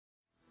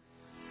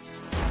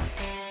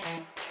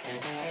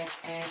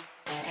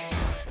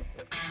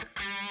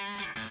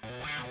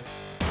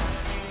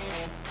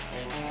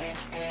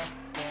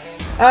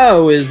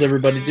How is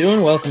everybody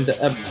doing? Welcome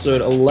to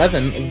episode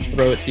 11 of the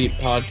Throw It Deep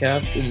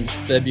podcast. It is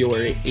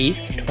February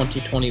 8th,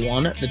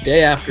 2021, the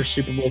day after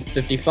Super Bowl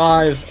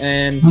 55,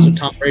 and so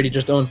Tom Brady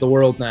just owns the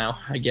world now,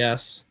 I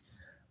guess.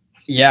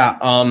 Yeah,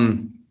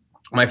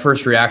 my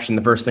first reaction,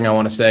 the first thing I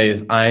want to say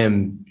is I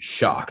am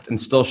shocked and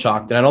still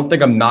shocked, and I don't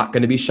think I'm not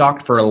going to be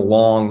shocked for a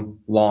long,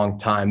 long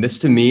time. This,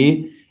 to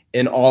me,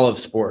 in all of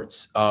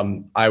sports,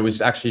 I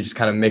was actually just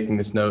kind of making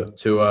this note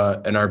to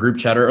in our group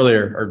chat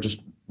earlier, or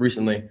just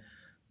recently,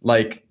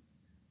 like,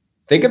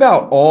 think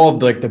about all of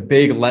the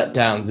big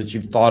letdowns that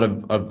you've thought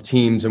of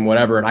teams and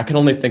whatever. And I can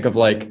only think of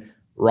like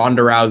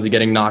Ronda Rousey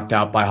getting knocked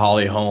out by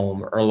Holly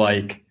Holm, or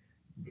like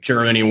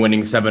Germany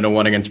winning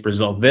 7-1 against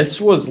Brazil.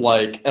 This was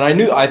like, and I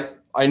knew,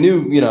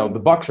 the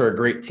Bucks are a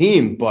great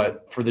team,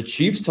 but for the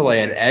Chiefs to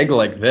lay an egg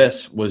like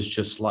this was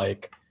just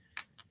like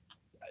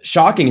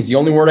shocking is the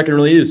only word I can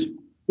really use.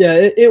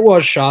 Yeah, it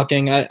was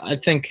shocking. I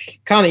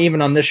think kind of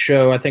even on this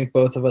show, I think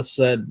both of us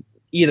said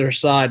either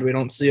side, we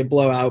don't see a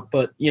blowout.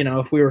 But,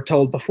 if we were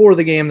told before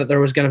the game that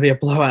there was going to be a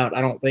blowout, I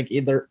don't think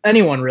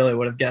anyone really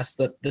would have guessed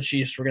that the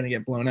Chiefs were going to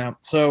get blown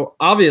out. So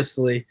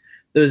obviously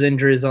those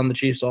injuries on the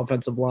Chiefs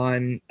offensive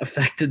line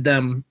affected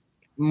them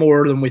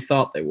more than we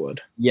thought they would.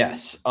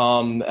 Yes.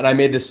 And I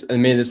made this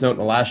note in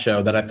the last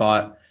show that I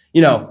thought,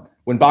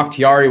 when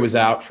Bakhtiari was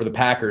out for the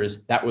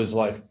Packers, that was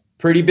like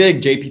pretty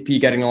big. JPP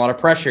getting a lot of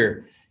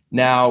pressure.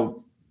 Now,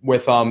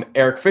 with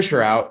Eric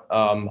Fisher out,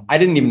 I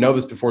didn't even know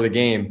this before the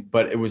game,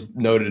 but it was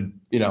noted,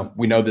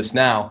 we know this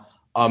now.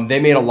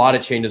 They made a lot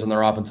of changes on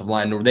their offensive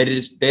line. They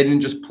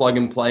didn't just plug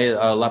and play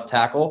left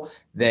tackle.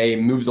 They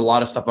moved a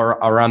lot of stuff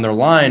around their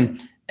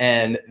line,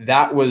 and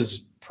that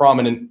was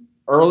prominent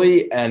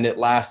early, and it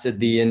lasted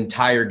the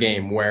entire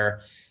game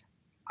where,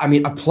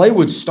 a play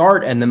would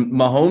start and then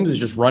Mahomes is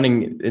just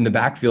running in the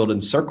backfield in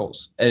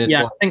circles. And it's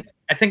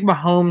I think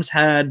Mahomes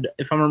had,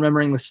 if I'm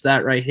remembering the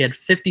stat right, he had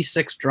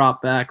 56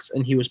 dropbacks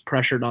and he was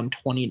pressured on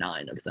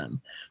 29 of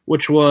them,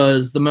 which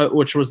was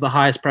the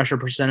highest pressure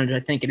percentage I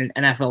think in an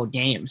NFL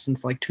game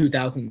since like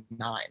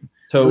 2009.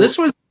 So this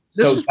was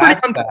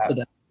pretty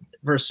unprecedented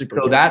for a Super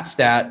Bowl. So that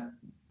stat,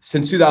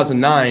 since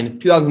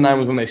 2009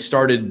 was when they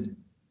started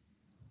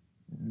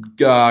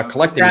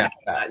collecting that.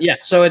 Yeah,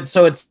 so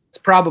it's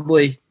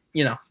probably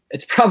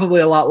it's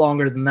probably a lot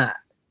longer than that.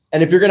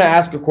 And if you're going to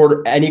ask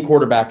any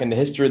quarterback in the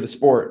history of the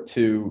sport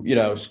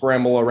to,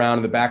 scramble around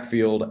in the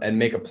backfield and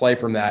make a play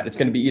from that, it's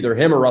going to be either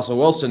him or Russell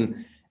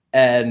Wilson.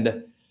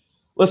 And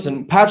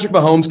listen, Patrick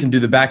Mahomes can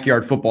do the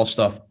backyard football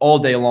stuff all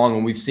day long,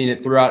 and we've seen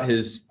it throughout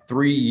his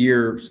 3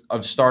 years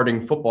of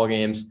starting football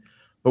games.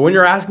 But when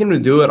you're asking him to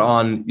do it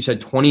on, you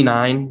said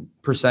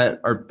 29%,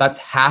 or that's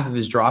half of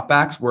his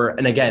dropbacks,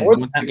 and again, more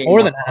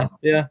than half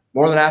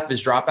of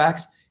his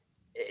dropbacks,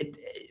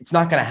 it's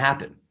not going to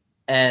happen.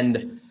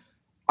 And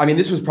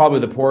this was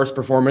probably the poorest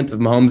performance of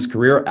Mahomes'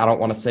 career. I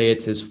don't want to say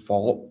it's his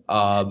fault.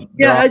 Before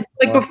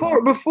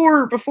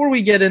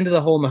we get into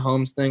the whole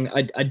Mahomes thing,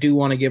 I do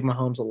want to give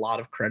Mahomes a lot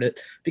of credit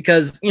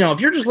because,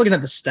 if you're just looking at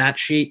the stat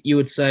sheet, you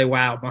would say,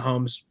 wow,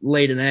 Mahomes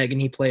laid an egg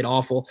and he played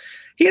awful.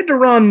 He had to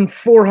run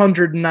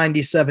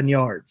 497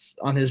 yards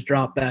on his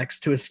dropbacks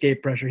to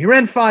escape pressure. He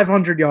ran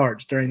 500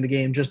 yards during the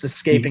game just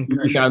escaping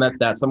pressure. You found that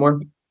stat somewhere?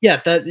 So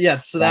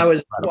that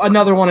was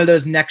another one of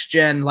those next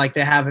gen, like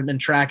they haven't been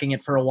tracking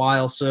it for a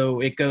while, so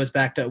it goes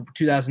back to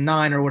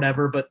 2009 or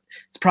whatever, but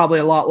it's probably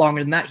a lot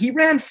longer than that. He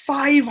ran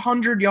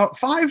 500 yards,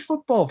 5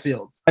 football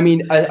fields.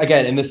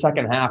 Again, in the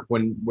second half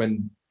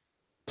when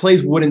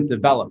plays wouldn't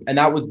develop, and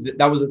that was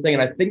the thing,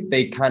 and I think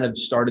they kind of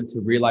started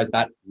to realize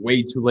that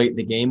way too late in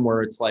the game,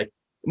 where it's like,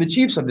 and the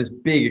Chiefs have this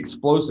big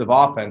explosive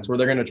offense where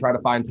they're going to try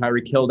to find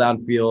Tyreek Hill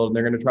downfield, and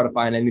they're going to try to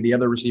find any of the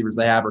other receivers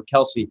they have, or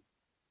Kelsey.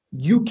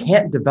 You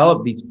can't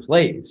develop these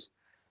plays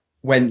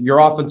when your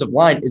offensive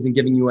line isn't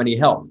giving you any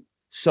help.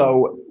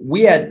 So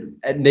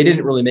and they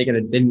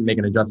didn't make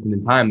an adjustment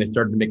in time. They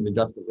started to make an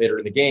adjustment later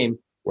in the game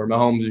where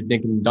Mahomes was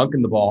dinking and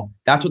dunking the ball.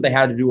 That's what they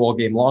had to do all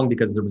game long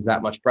because there was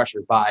that much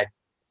pressure. By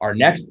our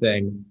next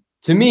thing,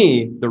 to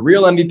me, the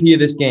real MVP of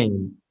this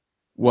game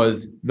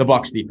was the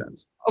Bucs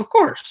defense. Of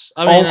course.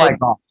 Oh my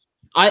God.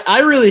 I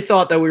really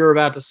thought that we were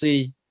about to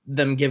see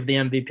them give the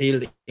MVP to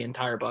the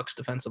entire Bucs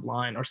defensive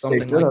line or something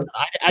like that.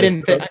 I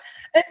didn't think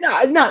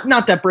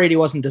not that Brady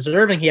wasn't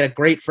deserving. He had a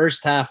great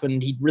first half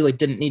and he really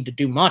didn't need to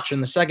do much in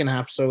the second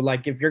half. So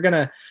like if you're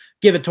gonna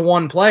give it to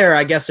one player,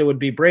 I guess it would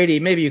be Brady.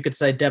 Maybe you could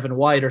say Devin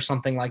White or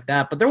something like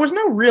that. But there was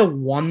no real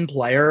one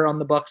player on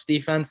the Bucs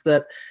defense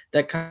that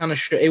kind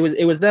of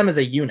it was them as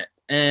a unit.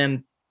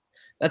 And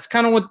that's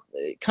kind of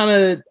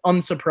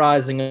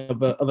unsurprising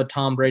of a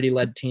Tom Brady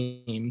led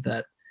team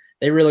that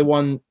they really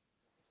won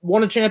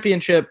a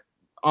championship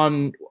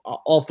on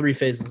all 3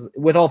 phases of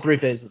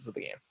the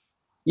game.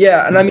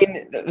 Yeah, and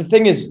the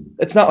thing is,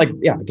 it's not like,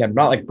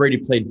 not like Brady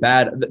played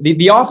bad.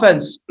 The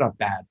offense, not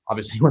bad,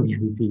 obviously won the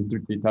MVP,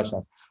 threw 3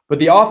 touchdowns, but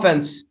the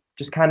offense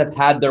just kind of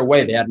had their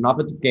way. They had an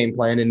offensive game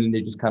plan, and then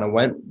they just kind of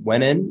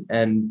went in,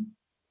 and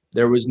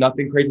there was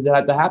nothing crazy that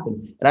had to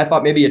happen. And I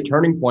thought maybe a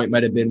turning point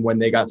might have been when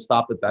they got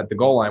stopped at the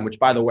goal line, which,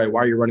 by the way,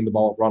 why are you running the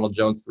ball with Ronald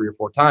Jones 3 or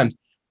 4 times?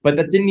 But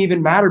that didn't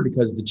even matter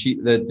because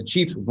the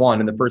Chiefs won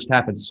in the first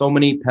half and so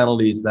many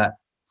penalties that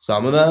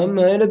some of them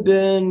might have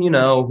been, who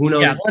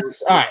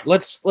knows? Yeah,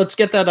 let's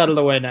get that out of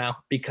the way now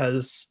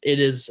because it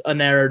is a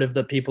narrative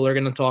that people are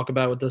going to talk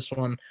about with this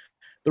one.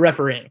 The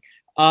refereeing.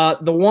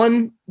 The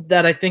one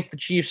that I think the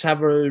Chiefs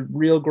have a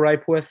real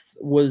gripe with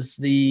was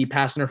the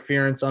pass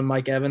interference on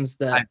Mike Evans,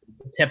 that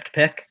tipped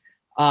pick.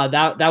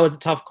 That was a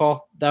tough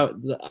call.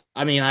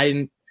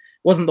 I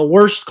wasn't the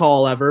worst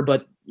call ever,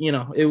 but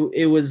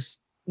it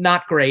was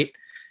not great,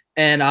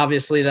 and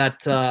obviously that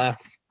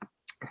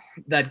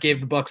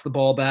gave the Bucs the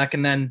ball back,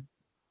 and then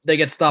they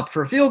get stopped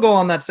for a field goal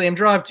on that same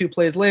drive 2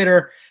 plays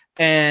later,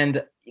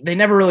 and they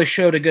never really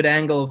showed a good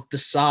angle of the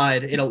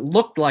side. It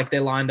looked like they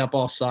lined up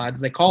offsides.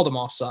 They called them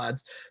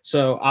offsides.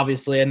 So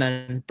obviously, and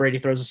then Brady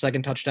throws a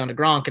second touchdown to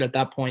Gronk, and at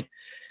that point,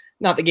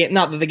 not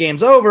that the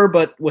game's over,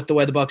 but with the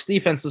way the Bucs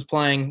defense was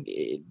playing,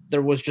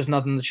 there was just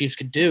nothing the Chiefs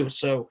could do.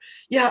 So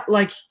yeah,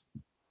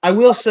 I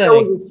will say there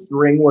was a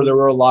string where there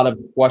were a lot of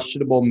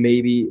questionable,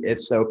 maybe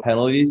if so,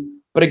 penalties.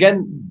 But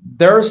again,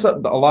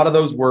 a lot of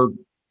those were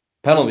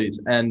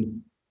penalties,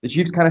 and the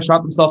Chiefs kind of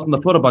shot themselves in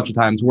the foot a bunch of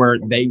times where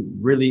they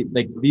really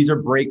these are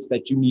breaks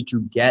that you need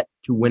to get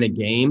to win a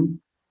game.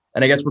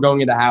 And I guess we're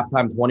going into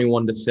halftime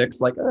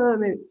 21-6.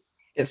 Maybe.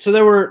 Yeah, so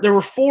there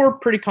were 4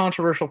 pretty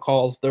controversial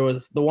calls. There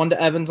was the one to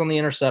Evans on the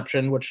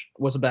interception, which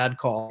was a bad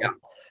call. Yeah.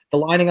 The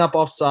lining up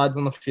offsides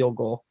on the field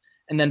goal,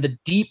 and then the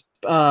deep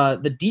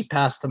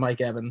pass to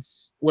Mike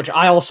Evans, which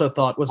I also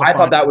thought was I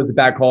thought that was a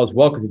bad call as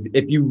well, because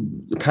if you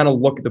kind of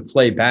look at the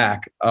play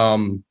back,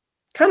 kind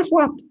of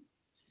flopped.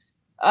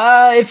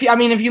 If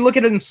you look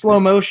at it in slow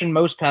motion,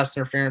 most pass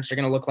interference are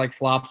going to look like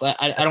flops.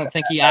 I don't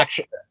think he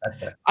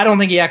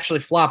actually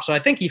flopped. So I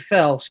think he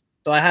fell.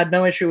 So I had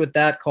no issue with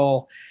that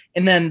call.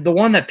 And then the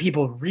one that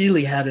people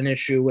really had an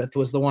issue with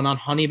was the one on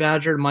Honey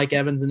Badger, Mike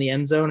Evans in the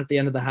end zone at the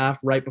end of the half,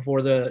 right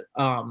before the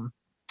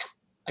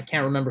I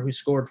can't remember who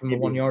scored from the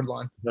 1 yard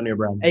line. Antonio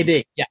Brown.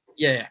 AB.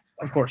 Yeah,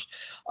 of course.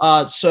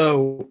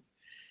 So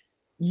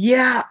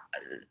yeah,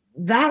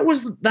 that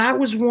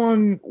was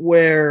one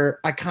where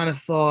I kind of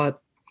thought,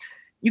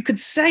 you could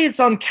say it's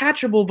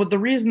uncatchable, but the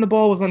reason the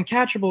ball was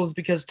uncatchable is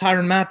because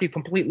Tyrann Mathieu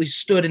completely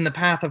stood in the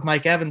path of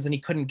Mike Evans and he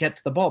couldn't get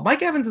to the ball.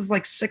 Mike Evans is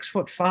like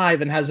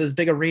 6'5" and has as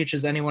big a reach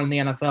as anyone in the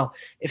NFL.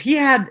 If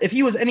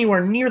he was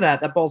anywhere near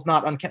that ball's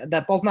not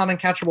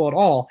uncatchable at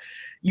all.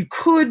 You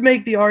could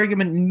make the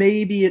argument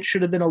maybe it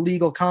should have been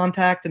illegal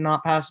contact and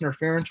not pass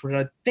interference, which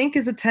I think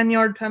is a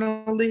 10-yard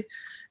penalty,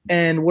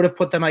 and would have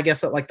put them, I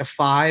guess, at like the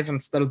 5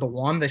 instead of the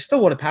 1. They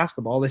still would have passed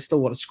the ball. They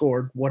still would have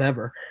scored,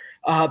 whatever.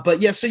 But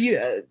yeah, so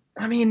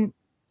anyway,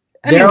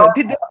 there are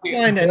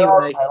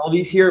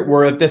penalties here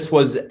where if this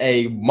was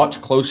a much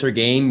closer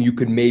game, you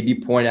could maybe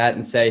point at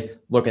and say,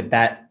 look at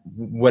that.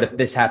 What if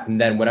this happened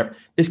then? Whatever.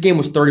 This game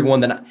was 31.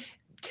 Then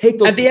take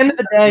those. At the end of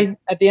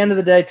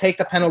the day, take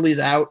the penalties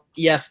out.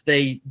 Yes,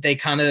 they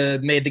kind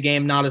of made the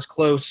game not as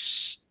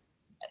close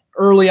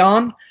early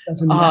on,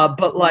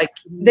 but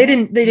they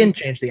didn't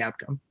change the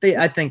outcome.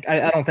 I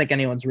don't think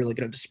anyone's really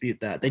going to dispute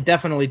that. They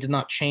definitely did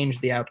not change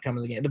the outcome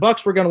of the game. The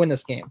Bucs were going to win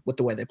this game with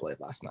the way they played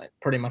last night,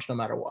 pretty much no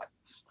matter what.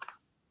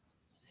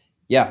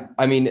 Yeah,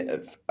 I mean,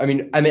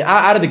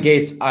 out of the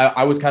gates,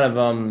 I was kind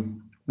of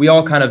we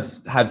all kind of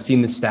have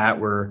seen the stat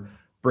where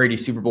Brady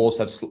Super Bowls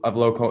have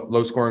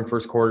low scoring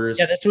first quarters.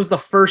 Yeah, this was the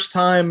first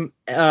time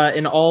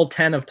in all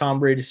 10 of Tom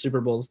Brady's Super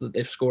Bowls that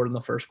they've scored in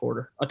the first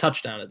quarter, a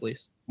touchdown at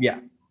least. Yeah.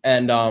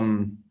 And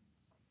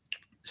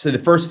so the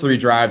first 3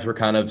 drives were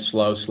kind of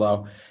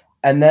slow.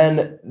 And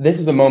then this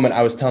is a moment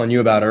I was telling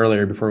you about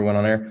earlier before we went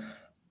on air.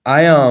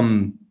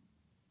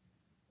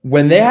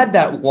 When they had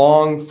that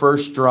long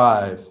first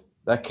drive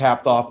that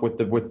capped off with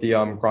the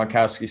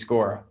Gronkowski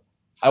score,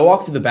 I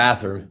walked to the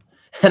bathroom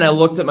and I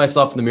looked at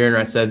myself in the mirror and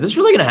I said, "Is this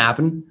really going to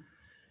happen?"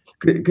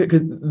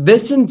 Because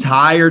this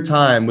entire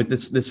time with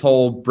this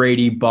whole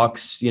Brady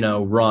Bucs,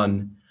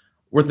 run,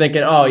 we're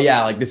thinking, oh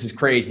yeah, this is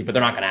crazy, but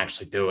they're not going to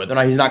actually do it.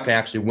 He's not going to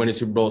actually win a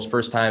Super Bowl his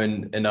first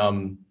time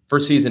in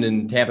first season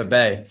in Tampa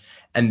Bay,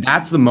 and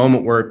that's the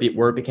moment where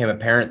it became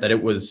apparent that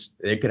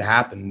it could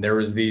happen. There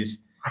was this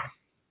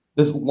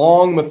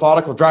long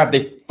methodical drive.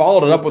 They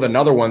followed it up with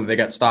another one. They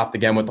got stopped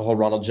again with the whole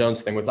Ronald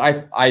Jones thing, which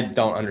I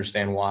don't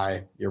understand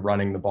why you're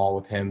running the ball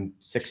with him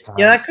 6 times.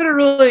 Yeah, that could have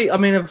really. I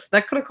mean, if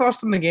that could have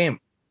cost him the game.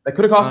 That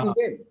could have cost him the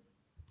game.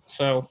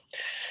 So,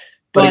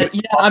 but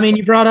yeah, I mean,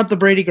 you brought up the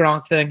Brady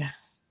Gronk thing.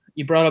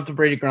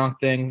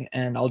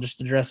 And I'll just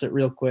address it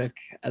real quick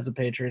as a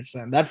Patriots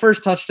fan. That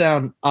first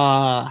touchdown,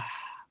 I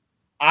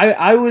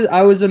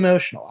was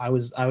emotional. I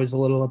was a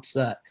little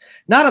upset.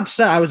 Not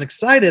upset. I was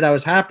excited. I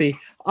was happy.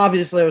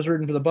 Obviously, I was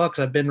rooting for the Bucs.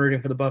 I've been rooting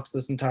for the Bucs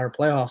this entire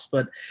playoffs.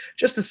 But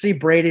just to see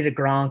Brady to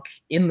Gronk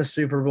in the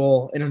Super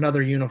Bowl in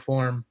another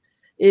uniform,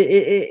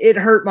 it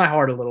hurt my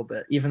heart a little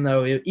bit. Even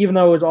though it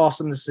was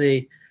awesome to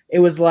see, it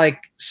was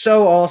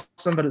so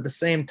awesome, but at the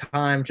same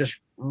time, just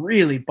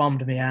really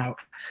bummed me out.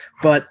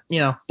 But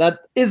that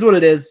is what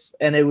it is,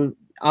 and it was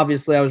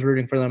obviously I was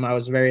rooting for them. I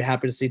was very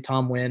happy to see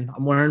Tom win.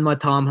 I'm wearing my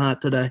Tom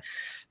hat today,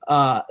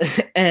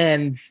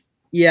 and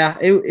Yeah,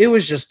 it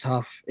was just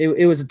tough.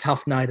 It was a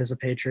tough night as a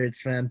Patriots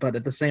fan, but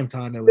at the same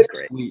time, it was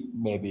great.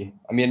 Maybe.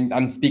 I mean,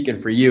 I'm speaking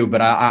for you, but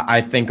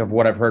I think of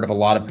what I've heard of a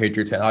lot of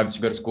Patriots fans. I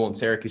obviously go to school in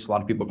Syracuse, a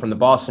lot of people from the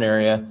Boston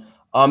area.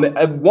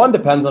 One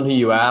depends on who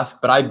you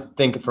ask, but I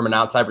think from an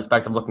outside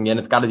perspective looking in,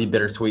 it's got to be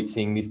bittersweet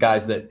seeing these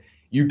guys that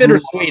you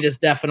bittersweet is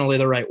definitely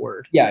the right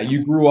word. Yeah,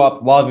 you grew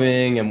up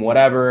loving and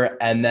whatever,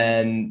 and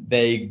then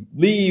they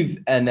leave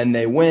and then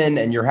they win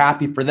and you're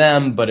happy for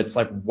them, but it's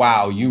like,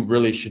 wow, you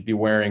really should be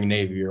wearing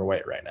Navy or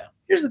white right now.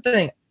 Here's the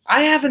thing.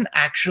 I haven't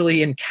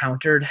actually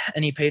encountered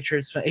any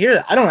Patriots fans.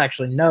 Here, I don't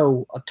actually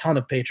know a ton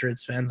of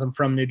Patriots fans. I'm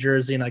from New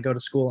Jersey and I go to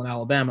school in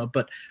Alabama,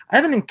 but I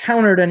haven't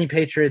encountered any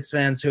Patriots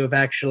fans who have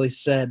actually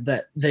said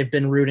that they've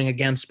been rooting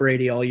against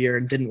Brady all year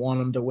and didn't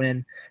want him to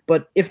win.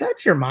 But if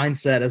that's your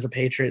mindset as a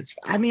Patriots,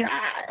 I mean,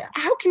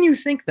 how can you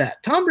think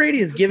that? Tom Brady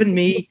has given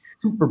me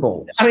Super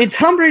Bowls. I mean,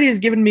 Tom Brady has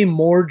given me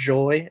more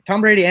joy.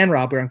 Tom Brady and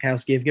Rob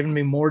Gronkowski have given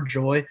me more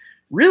joy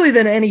really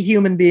than any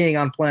human being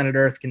on planet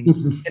Earth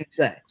can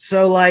say.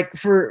 So like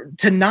to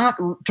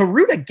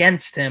root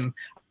against him,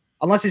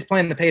 unless he's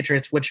playing the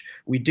Patriots, which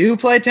we do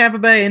play Tampa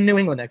Bay in New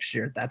England next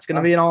year. That's going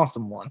to be an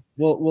awesome one.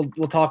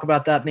 We'll talk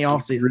about that in the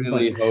offseason.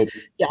 Really hope.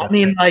 Yeah, I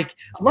mean, like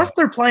unless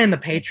they're playing the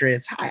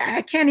Patriots,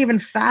 I can't even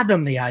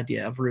fathom the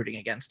idea of rooting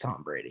against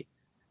Tom Brady.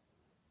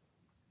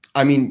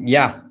 I mean,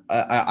 yeah,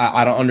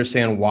 I don't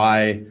understand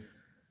why.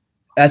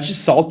 That's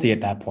just salty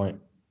at that point.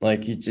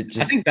 Like you just.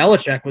 I think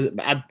Belichick was.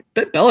 I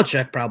bet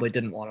Belichick probably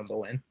didn't want him to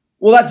win.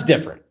 Well, that's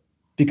different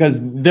because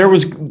they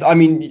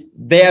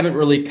haven't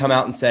really come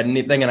out and said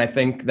anything, and I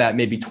think that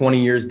maybe 20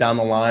 years down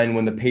the line,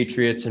 when the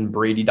Patriots and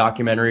Brady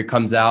documentary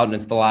comes out and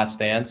it's The Last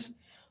Dance,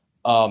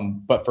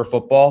 but for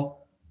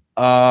football,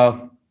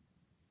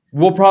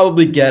 we'll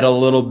probably get a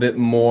little bit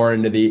more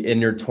into the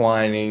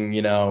intertwining,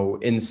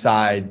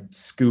 inside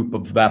scoop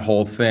of that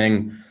whole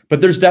thing. But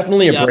there's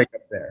definitely a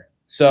breakup there.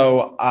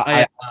 So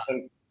I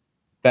think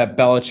that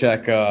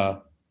Belichick,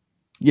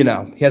 he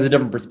has a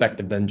different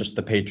perspective than just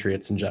the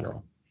Patriots in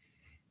general.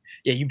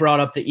 Yeah, you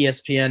brought up the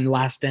ESPN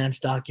Last Dance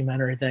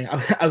documentary thing.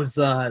 I was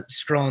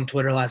scrolling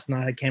Twitter last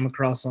night. I came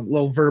across a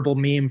little verbal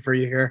meme for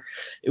you here.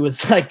 It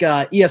was like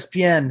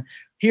ESPN,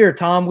 here,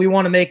 Tom, we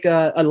want to make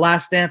a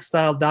Last Dance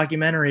style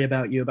documentary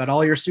about you, about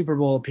all your Super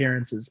Bowl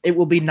appearances. It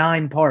will be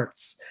 9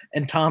 parts.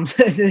 And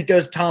it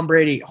goes, Tom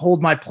Brady,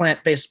 hold my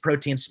plant-based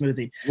protein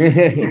smoothie.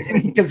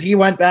 Because he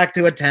went back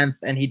to a 10th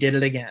and he did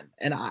it again.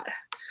 And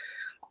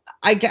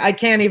I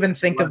can't even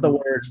think of the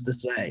words to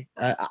say.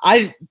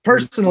 I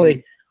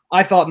personally,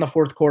 I thought in the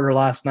fourth quarter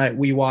last night,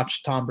 we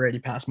watched Tom Brady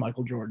pass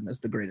Michael Jordan as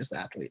the greatest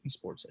athlete in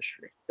sports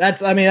history.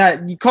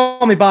 You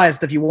call me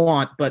biased if you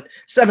want, but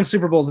 7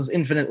 Super Bowls is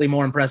infinitely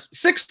more impressive.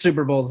 6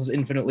 Super Bowls is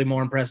infinitely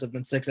more impressive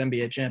than 6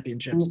 NBA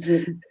championships.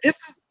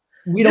 This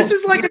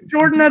is like if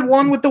Jordan had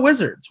won with the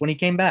Wizards when he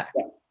came back.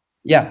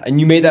 Yeah, and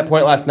you made that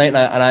point last night, and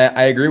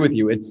I agree with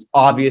you. It's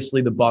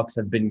obviously the Bucks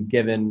have been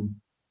given,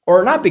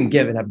 or not been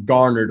given, have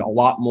garnered a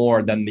lot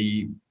more than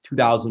the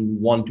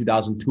 2001,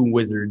 2002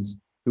 Wizards,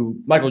 who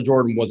Michael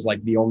Jordan was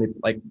like the only,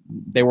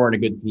 they weren't a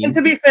good team. And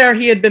to be fair,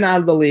 he had been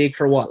out of the league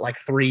for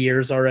 3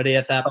 years already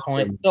at that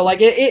point. So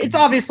it's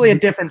obviously a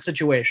different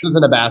situation. This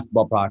isn't a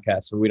basketball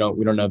podcast, so we don't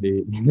know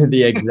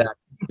the exact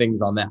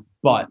things on that.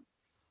 But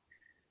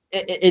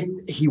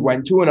he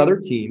went to another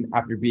team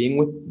after being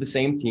with the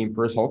same team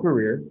for his whole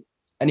career,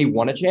 and he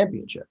won a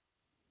championship.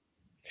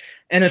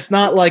 And it's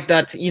not like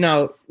that, say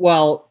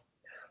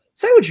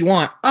what you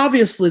want.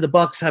 Obviously, the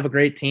Bucks have a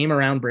great team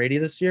around Brady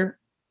this year.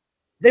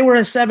 They were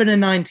a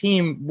 7-9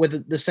 team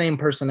with the same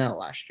personnel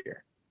last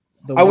year.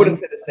 I wouldn't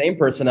say the same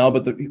personnel,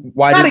 but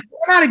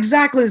not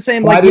exactly the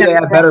same. Why do they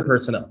have better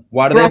personnel?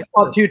 Why do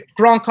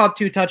Gronk caught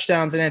 2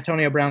 touchdowns and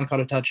Antonio Brown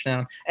caught a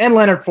touchdown and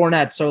Leonard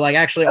Fournette. So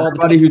actually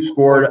everybody who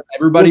scored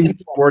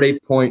a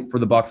point for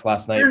the Bucks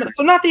last night.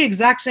 So not the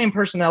exact same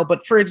personnel,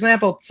 but for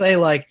example, say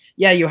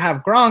you have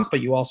Gronk,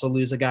 but you also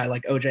lose a guy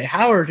like OJ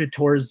Howard who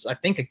tore his, I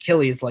think,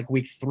 Achilles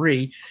week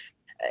 3,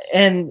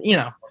 and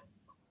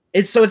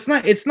it's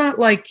not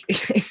like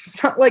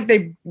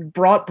they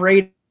brought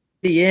Brady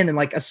in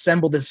and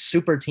assembled this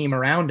super team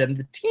around him.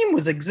 The team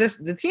was a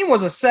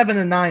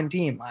 7-9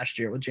 team last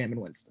year with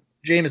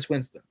Jameis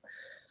Winston.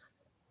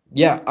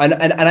 Yeah, and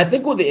I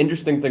think what the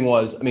interesting thing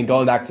was,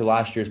 going back to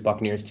last year's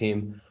Buccaneers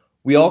team,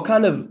 we all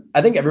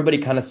I think everybody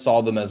kind of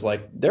saw them as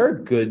they're a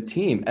good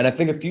team. And I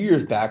think a few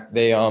years back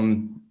they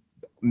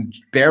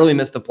barely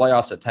missed the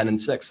playoffs at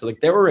 10-6. So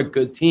they were a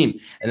good team.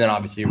 And then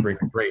obviously you bring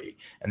in Brady,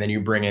 and then you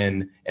bring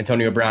in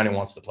Antonio Brown who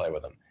wants to play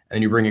with him. And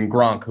then you bring in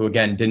Gronk, who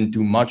again didn't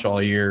do much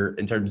all year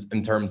in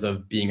terms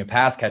of being a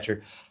pass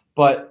catcher,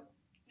 but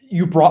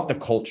you brought the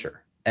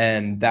culture,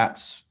 and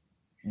that's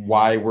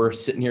why we're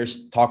sitting here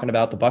talking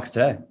about the Bucks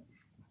today.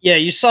 Yeah,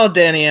 you saw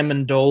Danny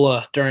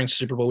Amendola during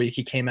Super Bowl week.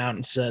 He came out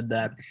and said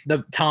that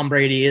the Tom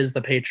Brady is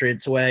the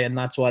Patriots way, and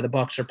that's why the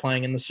Bucks are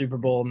playing in the Super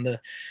Bowl and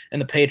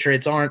the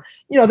Patriots aren't.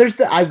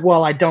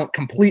 I don't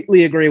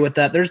completely agree with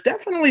that. There's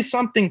definitely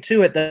something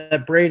to it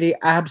that Brady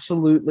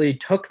absolutely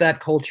took that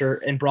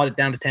culture and brought it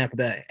down to Tampa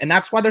Bay, and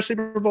that's why they're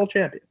Super Bowl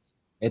champions.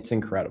 It's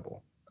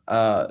incredible.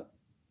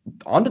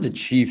 on to the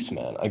Chiefs,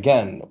 man.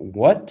 Again,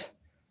 what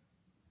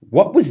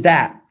was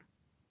that?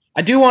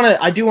 I do want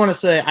to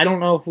say, I don't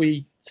know if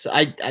we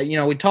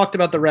talked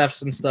about the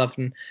refs and stuff,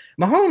 and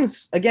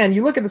Mahomes, again,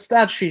 you look at the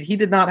stat sheet, he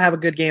did not have a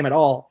good game at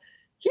all.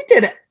 He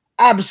did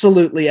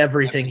absolutely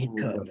everything he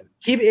could.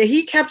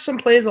 He kept some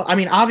plays. I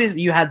mean,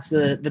 obviously you had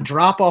the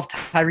drop off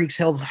Tyreek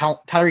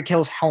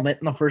Hill's helmet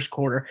in the first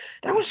quarter.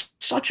 That was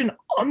such an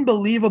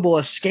unbelievable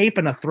escape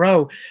and a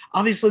throw.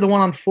 Obviously the one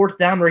on fourth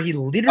down where he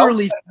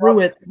literally threw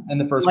it in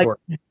the first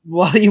quarter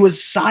while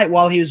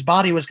his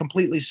body was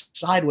completely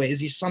sideways.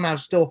 He somehow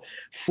still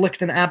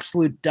flicked an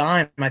absolute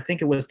dime. I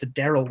think it was to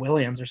Darrell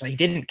Williams or something. He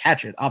didn't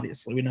catch it.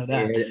 Obviously, we know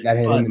that. That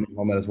hit him in the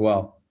helmet as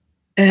well.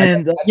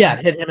 And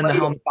hit him in the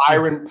helmet.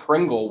 Byron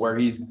Pringle, where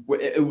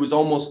it was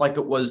almost like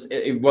it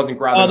wasn't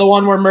grabbing. The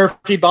one where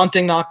Murphy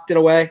Bunting knocked it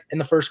away in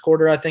the first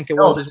quarter, I think it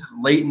was. This is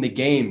late in the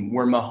game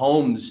where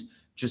Mahomes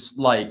just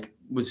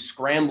was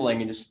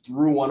scrambling and just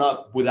threw one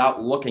up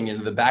without looking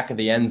into the back of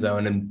the end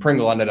zone, and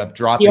Pringle ended up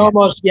dropping. He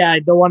almost,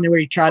 the one where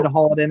he tried to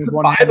haul it in with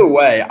one. By the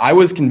way, I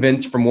was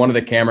convinced from one of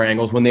the camera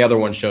angles when the other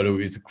one showed it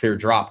was a clear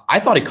drop. I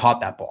thought he caught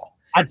that ball.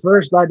 At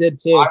first, I did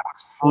too. I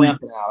was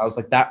freaking out. I was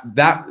like,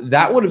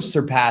 that would have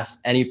surpassed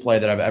any play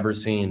that I've ever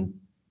seen.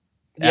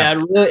 Yeah,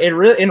 it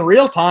really in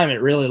real time,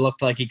 it really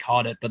looked like he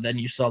caught it, but then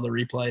you saw the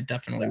replay. It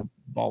definitely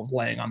ball was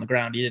laying on the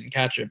ground. He didn't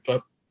catch it,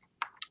 but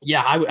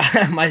yeah,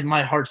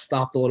 my heart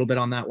stopped a little bit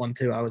on that one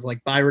too. I was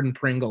like, Byron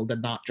Pringle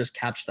did not just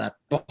catch that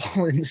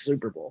ball in the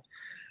Super Bowl,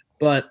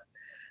 but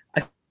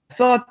I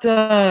thought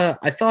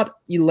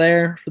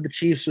Helaire for the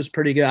Chiefs was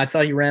pretty good. I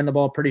thought he ran the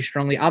ball pretty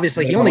strongly.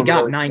 Obviously, he only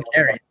got 9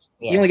 carries.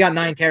 Yeah. He only got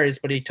 9 carries,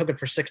 but he took it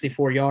for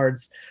 64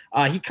 yards.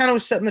 He kind of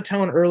was setting the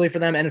tone early for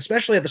them, and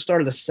especially at the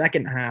start of the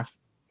second half,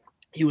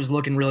 he was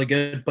looking really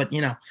good. But,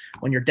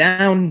 when you're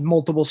down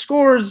multiple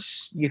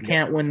scores, you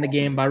can't win the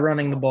game by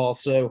running the ball.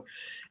 So,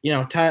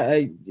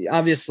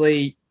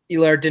 obviously,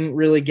 Helaire didn't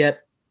really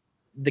get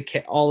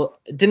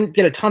didn't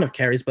get a ton of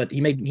carries, but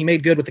he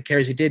made good with the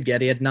carries he did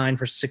get. He had 9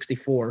 for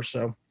 64.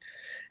 So,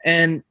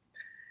 and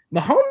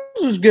Mahomes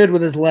was good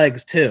with his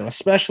legs too,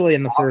 especially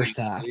in the first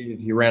half.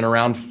 He ran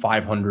around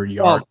 500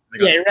 yards.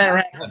 He ran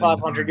around for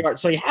 500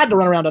 yards. So he had to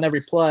run around on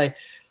every play.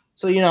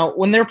 So,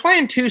 when they're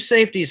playing 2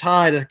 safeties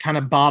high to kind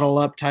of bottle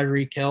up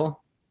Tyreek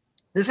Hill,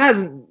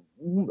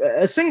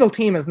 a single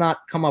team has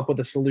not come up with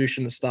a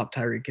solution to stop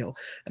Tyreek Hill.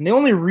 And the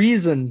only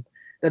reason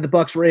that the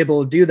Bucs were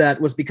able to do that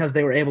was because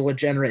they were able to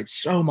generate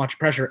so much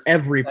pressure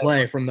every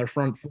play from their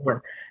front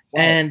four.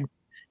 And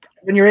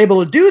when you're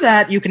able to do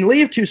that, you can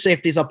leave 2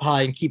 safeties up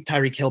high and keep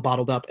Tyreek Hill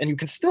bottled up, and you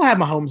can still have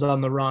Mahomes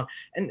on the run.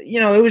 And,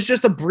 it was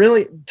just a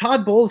brilliant –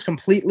 Todd Bowles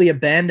completely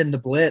abandoned the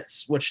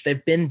blitz, which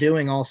they've been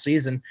doing all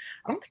season.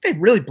 I don't think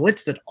they really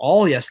blitzed at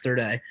all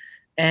yesterday.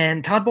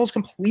 And Todd Bowles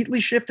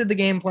completely shifted the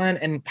game plan,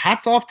 and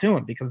hats off to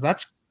him because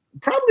that's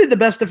probably the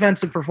best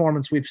defensive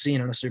performance we've seen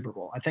in a Super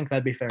Bowl. I think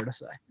that'd be fair to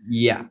say.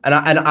 Yeah, and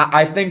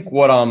I think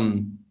what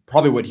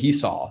probably what he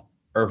saw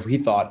or he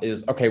thought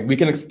is, okay, we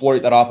can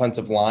exploit that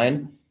offensive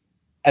line –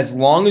 as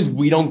long as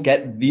we don't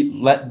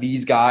let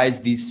these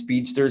guys, these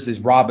speedsters, these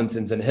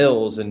Robinsons and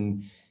Hills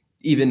and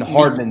even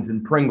Hardmans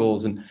and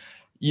Pringles and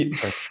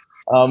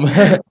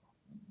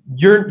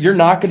you're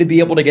not going to be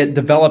able to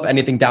develop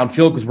anything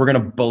downfield because we're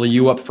going to bully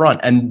you up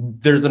front. And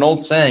there's an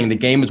old saying, the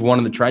game is won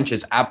in the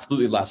trenches.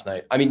 Absolutely last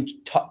night. I mean,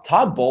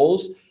 Todd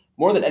Bowles,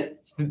 more than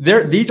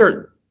these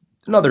are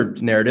another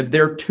narrative.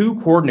 There are 2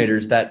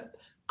 coordinators that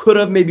could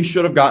have, maybe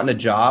should have gotten a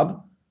job.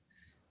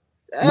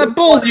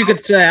 Bowles, you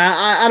could say.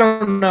 I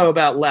don't know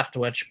about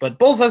Leftwich, but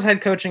Bowles has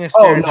head coaching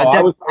experience. Oh,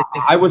 no,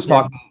 I was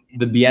talking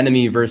the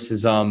Bieniemy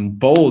versus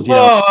Bowles.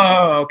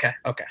 Okay.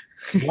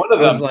 One of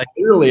them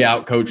literally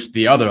outcoached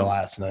the other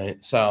last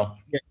night. So,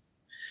 yeah.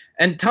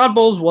 And Todd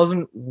Bowles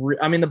wasn't.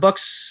 I mean, the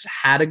Bucs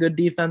had a good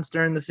defense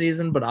during the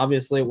season, but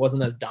obviously it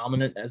wasn't as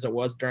dominant as it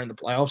was during the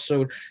playoffs.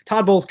 So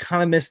Todd Bowles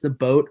kind of missed the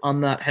boat on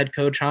that head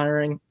coach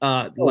hiring,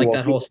 that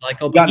whole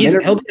cycle.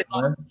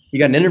 He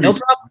got an interview.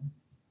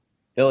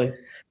 Philly.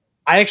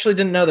 I actually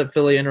didn't know that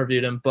Philly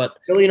interviewed him, but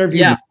Philly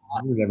interviewed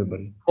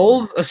everybody.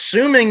 Bowles,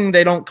 assuming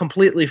they don't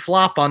completely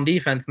flop on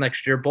defense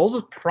next year, Bowles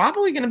is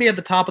probably going to be at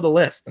the top of the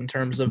list in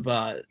terms of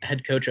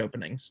head coach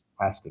openings.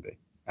 Has to be.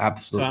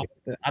 Absolutely.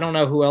 So I don't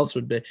know who else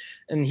would be.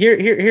 And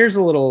here's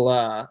a little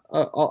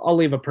I'll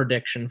leave a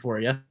prediction for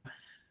you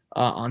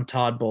on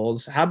Todd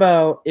Bowles. How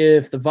about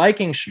if the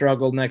Vikings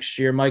struggle next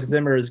year, Mike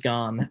Zimmer is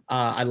gone.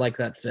 I like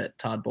that fit,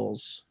 Todd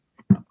Bowles.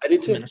 I do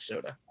too.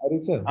 Minnesota. I do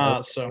too.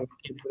 So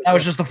that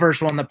was just the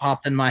first one that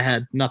popped in my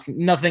head.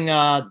 Nothing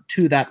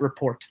to that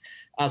report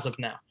as of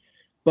now.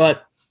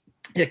 But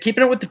yeah,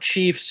 keeping it with the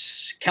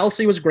Chiefs.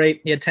 Kelce was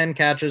great. He had 10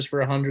 catches for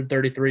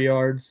 133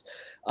 yards.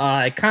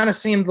 It kind of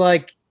seemed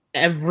like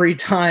every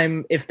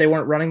time, if they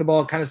weren't running the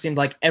ball, it kind of seemed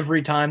like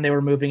every time they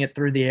were moving it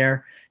through the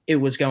air, it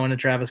was going to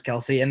Travis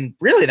Kelce. And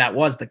really that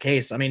was the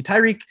case. I mean,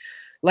 Tyreek,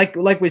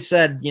 like we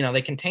said,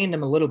 they contained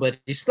him a little bit.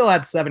 He still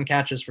had 7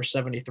 catches for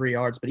 73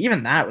 yards, but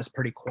even that was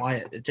pretty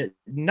quiet.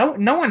 No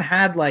one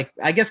had,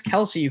 I guess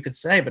Kelce you could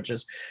say, but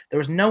just there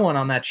was no one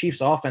on that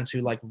Chiefs offense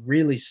who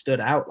really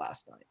stood out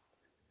last night.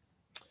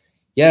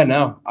 Yeah,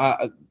 no.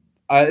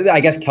 I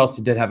guess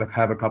Kelsey did have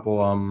a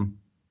couple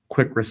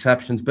quick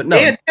receptions, but no.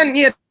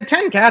 He had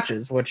 10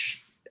 catches,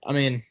 which I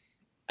mean,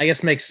 I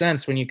guess makes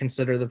sense when you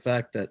consider the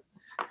fact that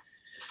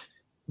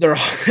their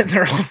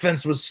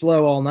offense was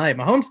slow all night.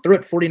 Mahomes threw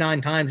it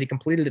 49 times. He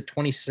completed it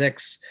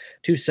 26,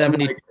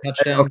 270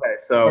 touchdown. Okay,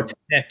 so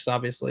picks,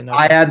 obviously. No,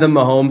 I had the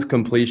Mahomes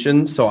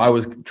completions, so I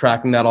was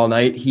tracking that all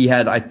night. He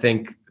had, I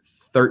think,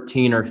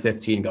 13 or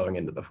 15 going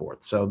into the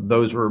fourth. So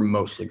those were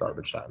mostly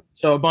garbage time.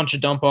 So a bunch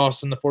of dump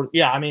offs in the fourth.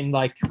 Yeah, I mean,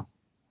 like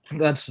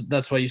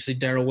that's why you see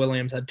Darrell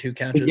Williams had 2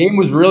 catches. The game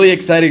was really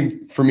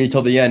exciting for me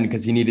till the end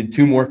because he needed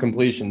 2 more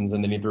completions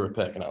and then he threw a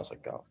pick, and I was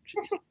like, oh,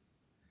 jeez.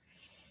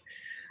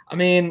 I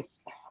mean,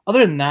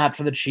 other than that,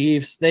 for the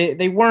Chiefs,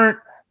 they weren't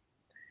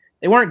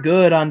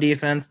good on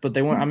defense, but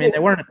they weren't. I mean,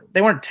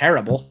 they weren't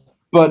terrible.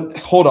 But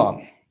hold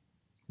on.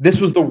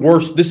 This was the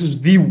worst. This is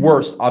the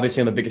worst,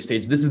 obviously, on the biggest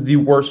stage. This is the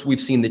worst we've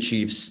seen the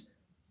Chiefs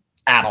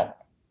at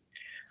all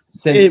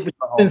since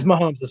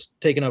Mahomes has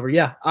taken over.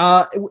 Yeah.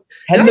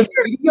 Can the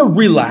media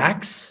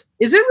relax?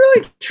 Is it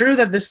really true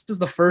that this is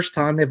the first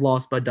time they've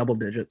lost by double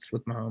digits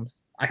with Mahomes?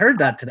 I heard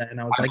that today,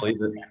 and I was like,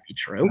 "That can't be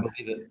true."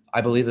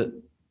 I believe it.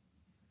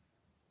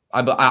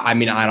 I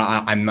mean, I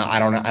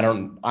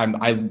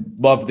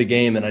love the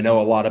game, and I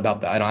know a lot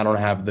about that. I don't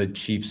have the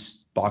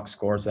Chiefs box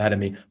scores ahead of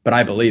me, but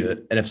I believe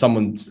it. And if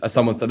someone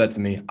said that to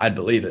me, I'd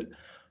believe it.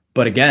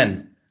 But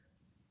again,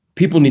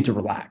 people need to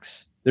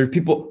relax. There's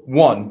people.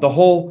 The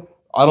whole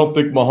I don't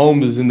think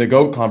Mahomes is in the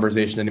GOAT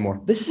conversation anymore.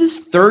 This is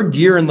his 3rd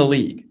year in the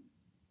league,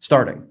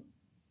 starting.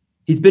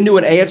 He's been to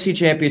an AFC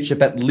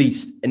championship at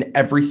least in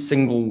every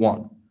single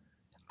one.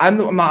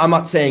 I'm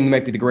not saying he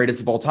might be the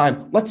greatest of all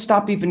time. Let's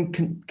stop even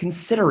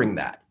considering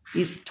that.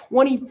 He's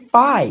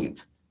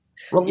 25.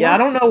 Relax. Yeah, I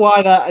don't know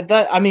why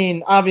that. I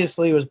mean,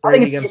 obviously it was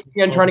Brady against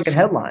ESPN trying to get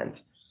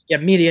headlines. Yeah,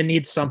 media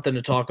needs something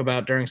to talk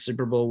about during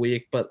Super Bowl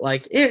week, but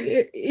like,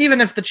 even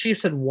if the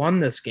Chiefs had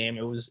won this game,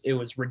 it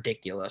was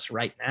ridiculous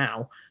right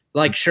now.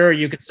 Like, sure,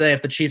 you could say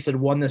if the Chiefs had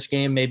won this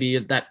game, maybe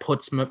that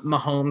puts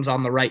Mahomes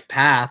on the right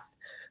path.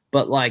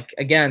 But like,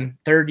 again,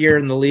 3rd year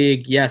in the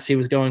league, yes, he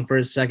was going for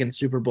his 2nd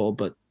Super Bowl,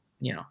 but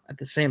you know, at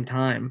the same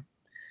time,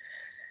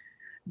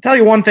 I'll tell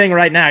you one thing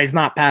right now, he's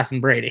not passing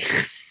Brady.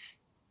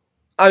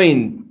 I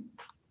mean,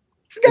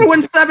 he's gonna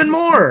win 7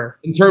 more.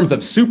 In terms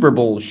of Super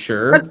Bowls,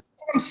 sure.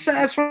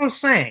 That's what I'm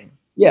saying.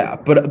 Yeah,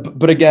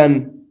 but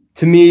again,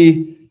 to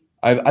me,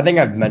 I think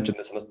I've mentioned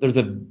this. There's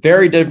a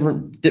very big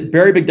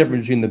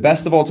difference between the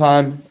best of all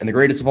time and the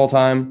greatest of all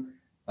time.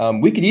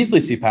 We could easily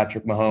see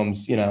Patrick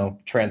Mahomes,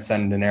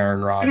 transcend an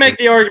Aaron Rodgers. You make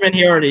the argument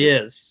he already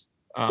is.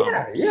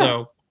 Yeah.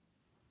 So,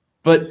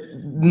 but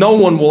no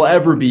one will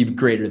ever be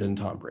greater than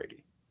Tom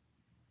Brady,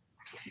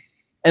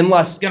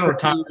 unless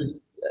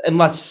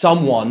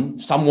someone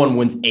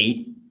wins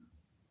 8.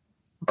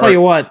 I'll tell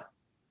you what,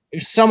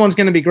 if someone's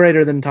going to be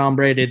greater than Tom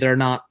Brady, they're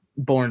not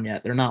born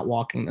yet. They're not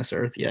walking this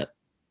earth yet.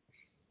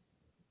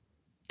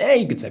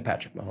 You could say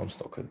Patrick Mahomes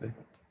still could be.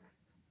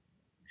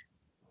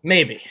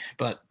 Maybe,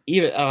 but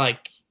even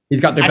he's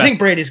got their. I think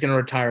Brady's going to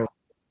retire.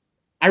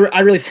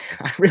 I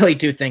really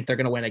do think they're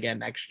going to win again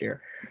next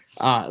year.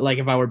 Like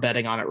if I were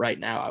betting on it right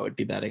now, I would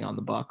be betting on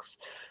the Bucs.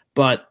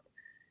 But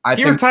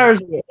he retires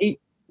at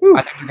 8.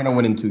 I think they're going to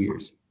win in 2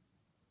 years.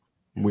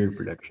 Weird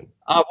prediction.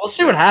 We'll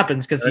see what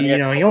happens because he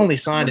only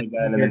signed a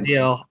 2-year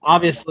deal.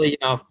 Obviously,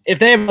 if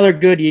they have another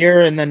good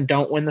year and then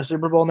don't win the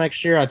Super Bowl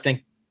next year, I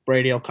think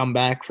Brady will come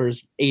back for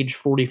his age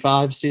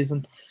 45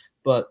 season.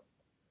 But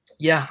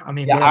yeah, I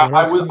mean,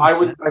 I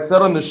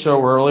said on the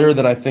show earlier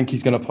that I think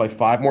he's going to play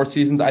 5 more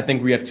seasons. I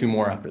think we have 2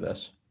 more after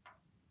this.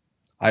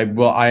 2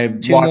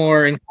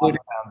 more, including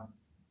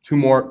 2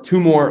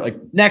 more, like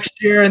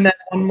next year, and then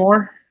 1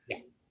 more. Yeah,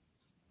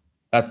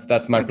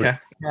 that's my okay.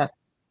 Yeah.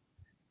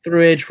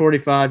 Through age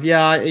 45.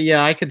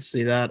 Yeah, I could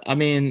see that. I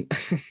mean,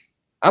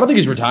 I don't think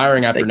he's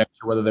retiring after next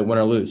year, whether they win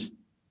or lose.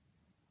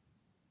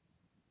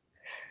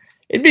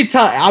 It'd be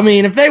tough. I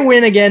mean, if they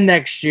win again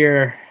next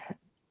year,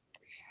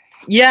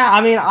 yeah,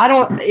 I mean,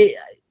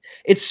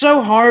 it's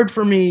so hard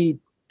for me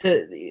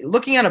to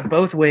looking at it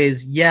both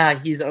ways. Yeah,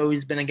 he's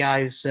always been a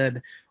guy who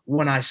said,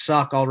 when I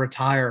suck, I'll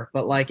retire.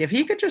 But like, if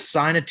he could just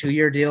sign a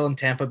 2-year deal in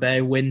Tampa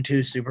Bay, win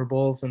 2 Super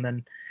Bowls, and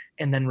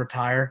then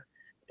retire,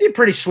 it'd be a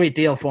pretty sweet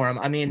deal for him.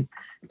 I mean,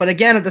 but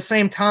again, at the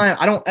same time,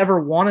 I don't ever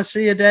want to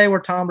see a day where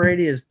Tom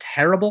Brady is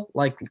terrible,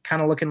 like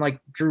kind of looking like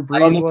Drew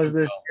Brees was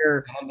this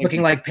year,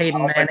 looking like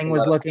Peyton Manning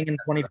was looking in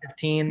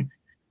 2015.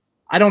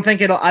 I don't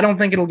think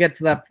it'll get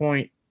to that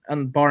point,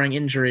 barring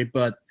injury.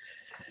 But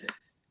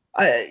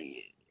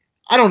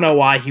I don't know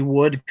why he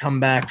would come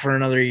back for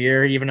another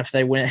year, even if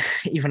they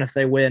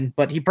win.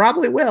 But he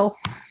probably will.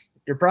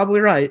 You're probably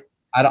right.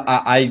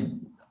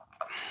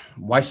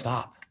 Why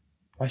stop?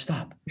 Why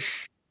stop?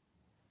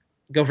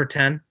 Go for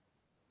 10.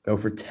 Go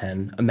for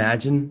 10.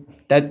 Imagine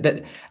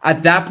that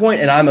at that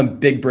point, and I'm a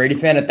big Brady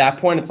fan. At that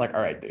point, it's like,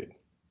 all right, dude,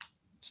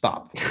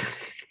 stop.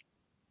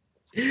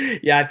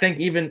 Yeah, I think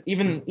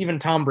even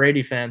Tom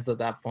Brady fans at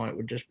that point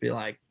would just be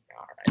like,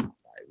 all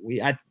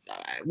right,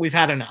 we've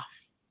had enough.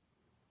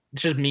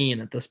 It's just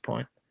mean at this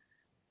point.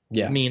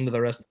 mean to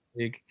the rest of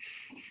the league.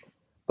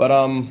 But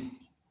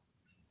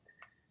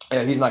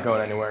yeah, he's not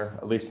going anywhere,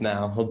 at least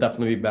now. He'll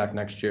definitely be back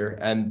next year,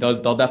 and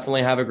they'll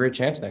definitely have a great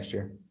chance next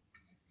year.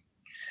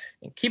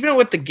 And keeping it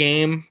with the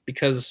game,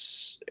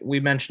 because we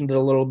mentioned it a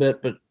little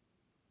bit, but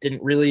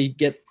didn't really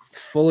get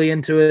fully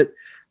into it.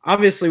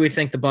 Obviously, we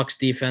think the Bucs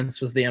defense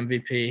was the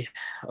MVP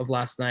of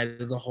last night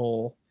as a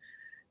whole.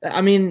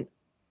 I mean,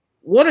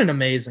 what an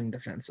amazing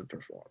defensive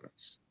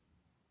performance.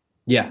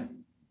 Yeah.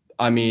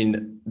 I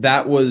mean,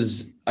 that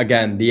was,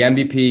 again, the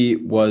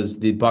MVP was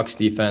the Bucs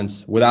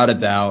defense, without a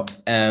doubt.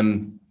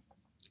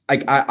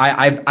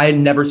 I had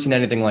never seen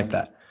anything like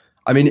that.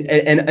 I mean,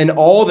 and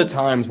all the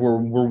times where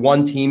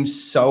one team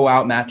so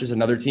outmatches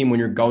another team when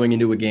you're going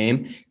into a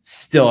game, it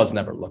still has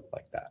never looked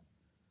like that.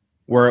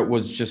 Where it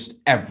was just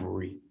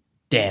every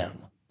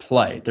damn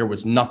play, there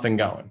was nothing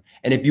going.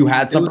 And if you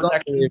had some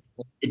protection,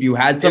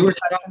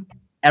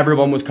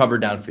 everyone was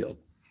covered downfield.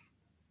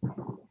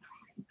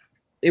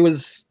 It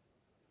was.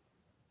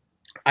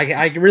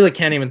 I really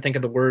can't even think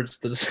of the words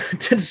to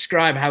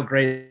describe how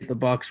great the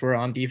Bucs were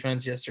on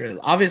defense yesterday.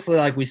 Obviously,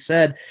 like we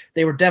said,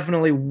 they were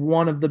definitely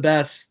one of the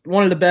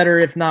better,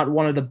 if not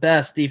one of the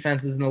best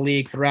defenses in the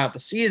league throughout the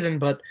season,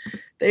 but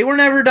they were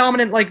never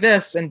dominant like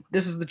this, and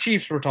this is the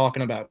Chiefs we're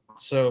talking about.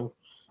 So,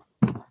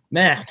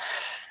 man.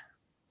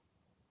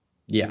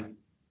 Yeah.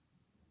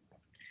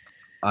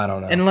 I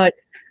don't know. And, like,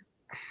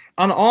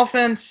 on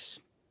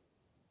offense,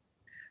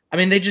 I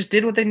mean, they just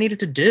did what they needed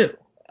to do,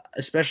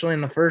 especially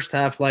in the first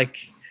half. Like,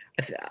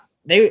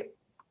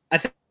 I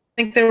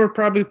think they were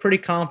probably pretty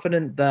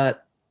confident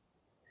that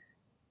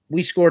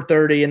we scored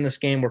 30 in this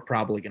game, we're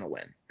probably going to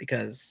win,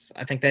 because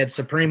I think they had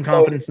supreme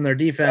confidence in their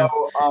defense.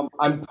 So,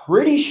 I'm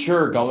pretty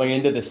sure going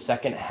into the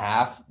second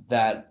half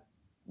that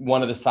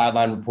one of the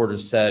sideline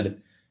reporters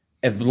said,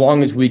 if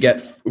we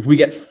get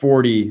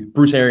 40,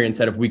 Bruce Arians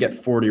said, if we get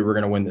 40, we're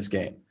going to win this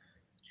game.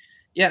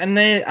 Yeah, and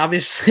they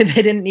obviously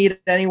they didn't need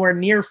anywhere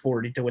near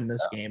 40 to win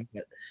this game,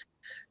 but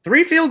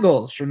 3 field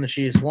goals from the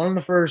Chiefs, 1 in the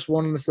first,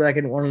 1 in the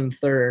second, 1 in the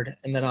third,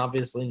 and then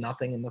obviously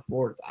nothing in the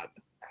fourth.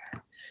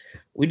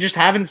 We just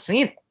haven't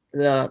seen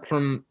it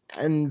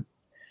and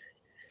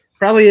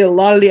probably a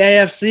lot of the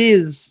AFC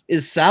is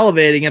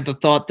salivating at the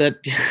thought that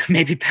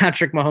maybe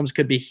Patrick Mahomes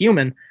could be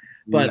human,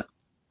 but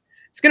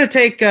it's gonna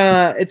take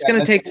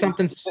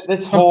something.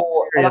 This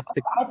whole, serious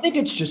I think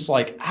it's just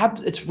like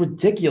it's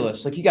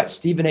ridiculous. Like, you got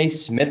Stephen A.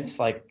 Smith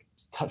like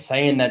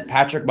saying that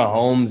Patrick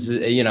Mahomes,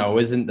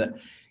 isn't the.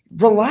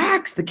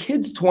 Relax. The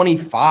kid's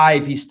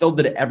 25. He still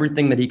did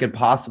everything that he could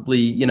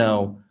possibly,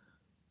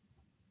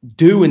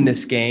 do in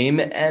this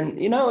game, and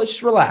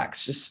just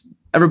relax. Just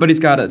everybody's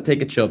got to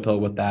take a chill pill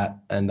with that.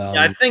 And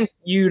I think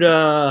you'd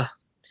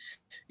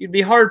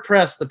be hard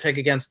pressed to pick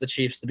against the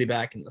Chiefs to be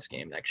back in this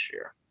game next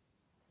year.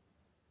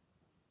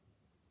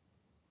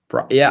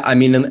 Yeah, I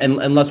mean,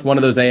 unless one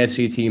of those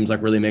AFC teams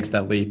like really makes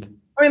that leap.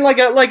 I mean,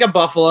 like a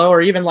Buffalo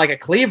or even like a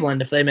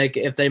Cleveland, if they make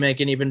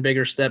an even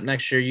bigger step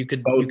next year, you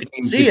could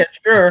see it.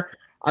 Sure,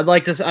 I'd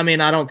like to. I mean,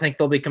 I don't think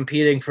they'll be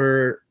competing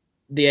for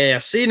the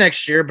AFC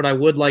next year, but I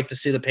would like to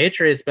see the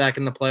Patriots back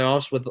in the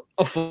playoffs with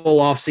a full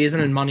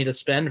offseason and money to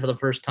spend for the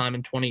first time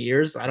in 20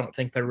 years. I don't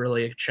think they're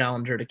really a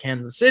challenger to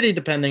Kansas City,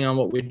 depending on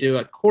what we do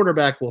at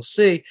quarterback. We'll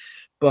see,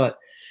 but.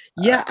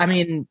 Yeah, I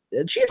mean,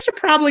 the Chiefs are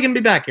probably going to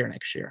be back here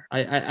next year.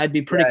 I'd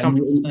be pretty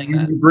comfortable saying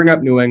that. You bring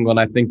up New England.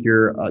 I think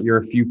you're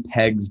a few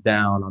pegs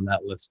down on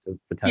that list of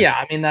potential. Yeah,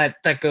 I mean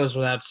that goes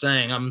without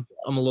saying. I'm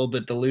a little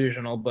bit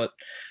delusional, but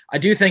I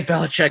do think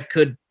Belichick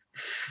could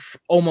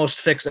almost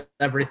fix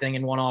everything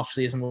in one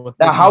offseason. With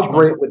now, how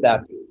great would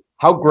that be?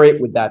 How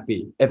great would that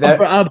be? If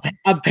a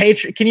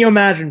can you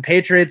imagine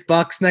Patriots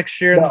Bucs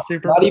next year in the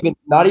Super Bowl?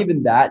 Not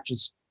even that.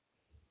 Just.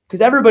 Because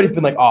everybody's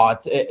been like,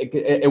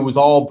 it was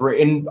all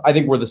great, and I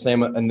think we're the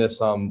same in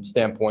this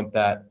standpoint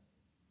that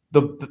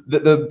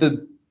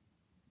the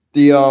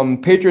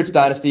Patriots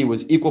dynasty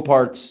was equal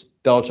parts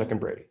Belichick and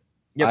Brady.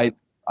 Yep.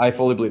 I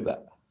fully believe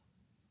that.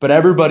 But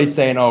everybody's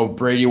saying, oh,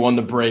 Brady won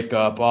the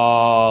breakup.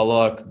 Oh,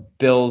 look,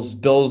 Bills,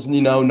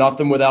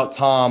 nothing without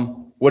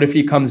Tom. What if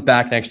he comes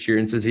back next year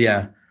and says,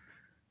 yeah,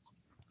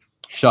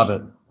 shove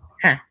it?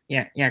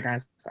 Yeah,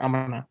 guys, I'm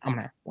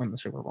gonna win the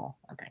Super Bowl,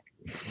 I think.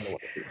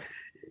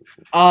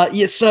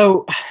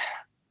 So,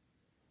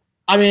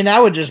 I mean,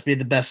 that would just be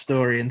the best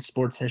story in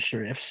sports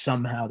history if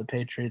somehow the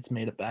Patriots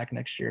made it back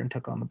next year and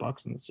took on the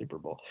Bucs in the Super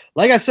Bowl.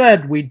 Like I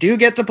said, we do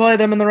get to play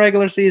them in the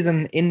regular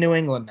season in New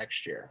England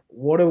next year.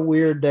 What a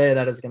weird day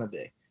that is going to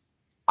be.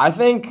 I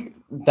think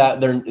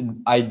that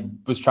I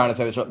was trying to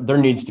say this. There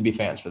needs to be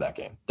fans for that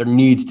game. There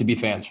needs to be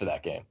fans for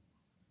that game.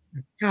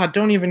 God,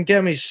 don't even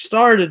get me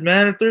started,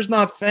 man. If there's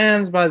not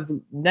fans by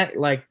the net,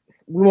 like.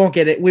 We won't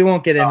get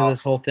into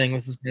this whole thing.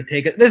 This is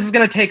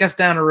going to take us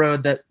down a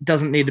road that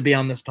doesn't need to be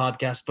on this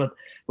podcast. But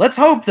let's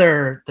hope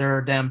there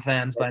are damn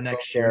fans by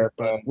next year.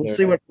 But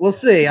we'll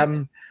see.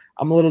 I'm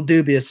a little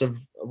dubious of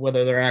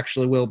whether there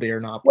actually will be or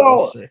not. But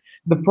we'll see.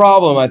 The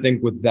problem I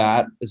think with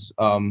that is,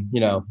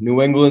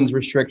 New England's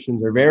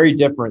restrictions are very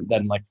different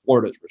than like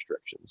Florida's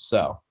restrictions.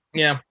 So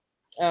yeah,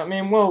 I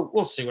mean,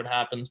 we'll see what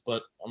happens,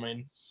 but I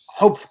mean,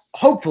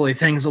 hopefully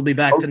things will be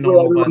back to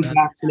normal by then.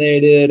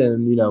 Vaccinated,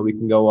 and we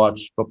can go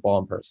watch football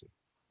in person.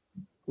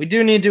 We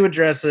do need to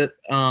address it.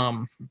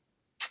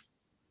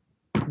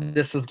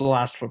 This was the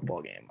last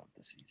football game of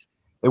the season.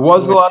 It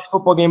was the last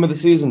football game of the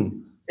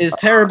season. Is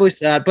terribly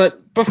sad.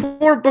 But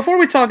before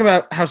we talk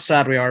about how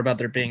sad we are about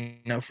there being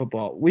no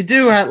football, we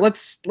do have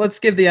let's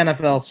give the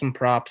NFL some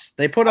props.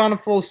 They put on a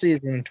full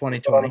season in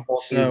 2020.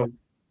 So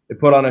they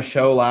put on a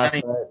show last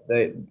night.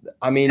 There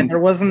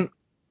wasn't.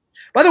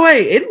 By the way,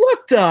 it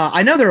looked.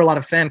 I know there are a lot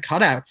of fan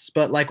cutouts,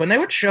 but like when they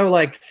would show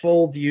like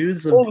full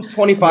views of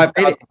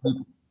 25,000.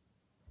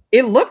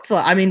 It looked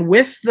like. I mean,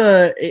 with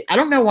the. I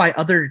don't know why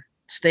other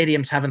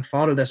stadiums haven't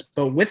thought of this,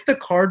 but with the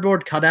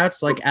cardboard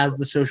cutouts, like as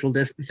the social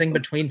distancing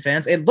between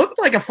fans, it looked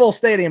like a full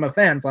stadium of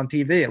fans on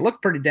TV. It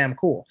looked pretty damn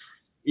cool.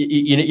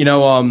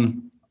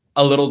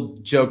 A little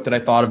joke that I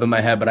thought of in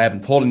my head, but I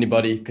haven't told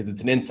anybody because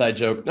it's an inside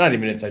joke. Not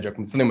even an inside joke.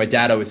 It's something my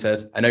dad always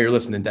says. I know you're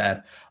listening,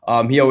 Dad.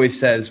 He always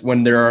says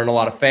when there aren't a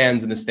lot of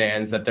fans in the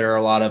stands that there are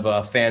a lot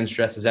of fans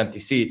dressed as empty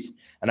seats.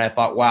 And I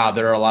thought, wow,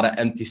 there are a lot of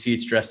empty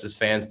seats dressed as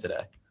fans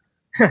today.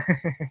 So,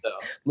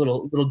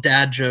 little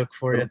dad joke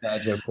for you.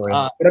 But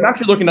I'm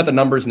actually looking at the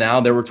numbers now.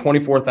 There were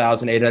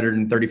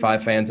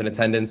 24,835 fans in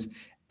attendance,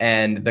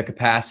 and the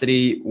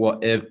capacity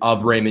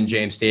of Raymond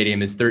James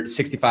Stadium is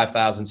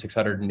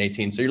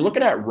 65,618. So you're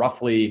looking at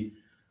roughly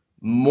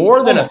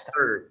more than a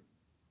third.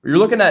 You're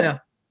looking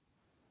at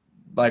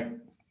like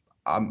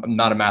I'm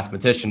not a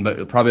mathematician,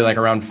 but probably like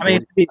around 40. I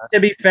mean, to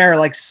be fair,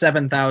 like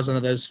 7,000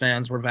 of those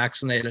fans were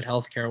vaccinated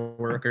healthcare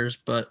workers.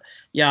 But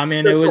yeah, I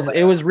mean,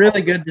 it was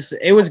really good to see.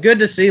 It was good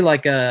to see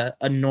like a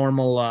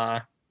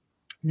normal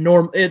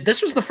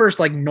this was the first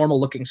like normal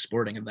looking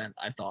sporting event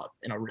I thought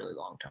in a really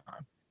long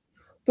time.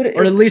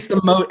 Or at least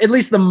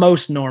the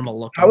most normal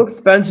looking. How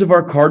expensive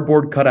are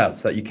cardboard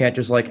cutouts that you can't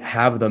just like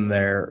have them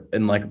there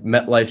in like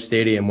MetLife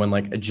Stadium when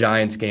like a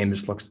Giants game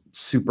just looks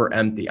super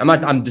empty? I'm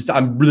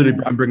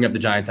bringing up the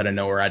Giants out of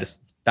nowhere.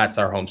 That's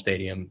our home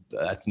stadium.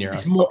 That's near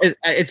us.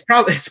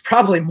 It's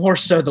probably more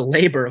so the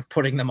labor of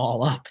putting them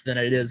all up than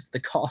it is the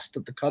cost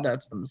of the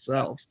cutouts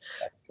themselves.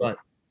 But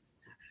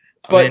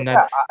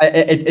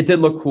it did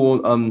look cool.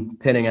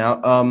 Pinning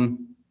out.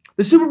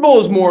 The Super Bowl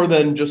is more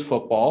than just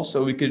football,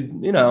 so we could,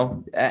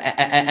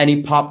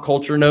 any pop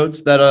culture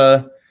notes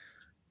that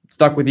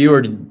stuck with you,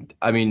 or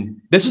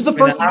this is the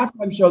first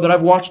halftime show that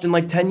I've watched in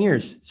like 10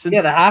 years. The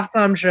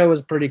halftime show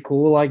was pretty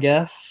cool, I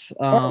guess.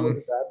 I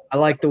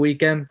like The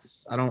Weeknd.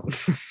 I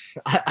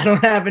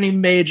don't have any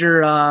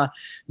major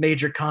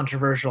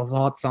controversial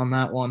thoughts on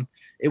that one.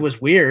 It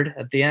was weird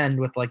at the end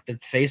with like the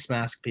face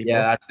mask people.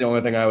 Yeah, that's the only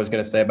thing I was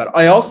gonna say. But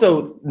I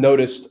also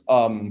noticed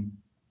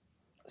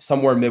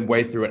somewhere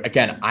midway through it.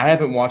 Again, I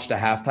haven't watched a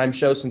halftime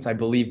show since I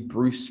believe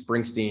Bruce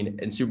Springsteen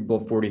in Super Bowl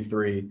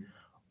 43,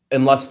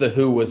 unless The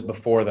Who was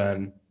before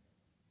then.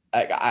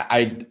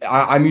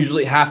 I'm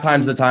usually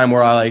halftime's the time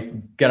where I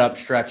like get up,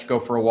 stretch, go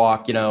for a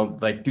walk,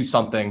 like do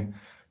something.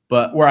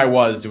 But where it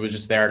was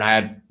just there and I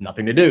had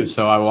nothing to do.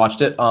 So I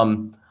watched it.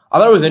 I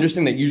thought it was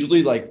interesting that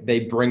usually like they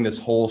bring this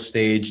whole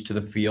stage to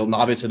the field, and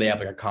obviously they have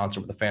like a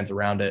concert with the fans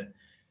around it.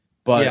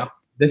 But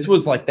This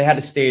was like they had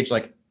a stage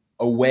like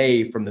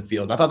away from the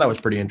field. I thought that was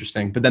pretty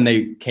interesting. But then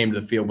they came to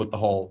the field with the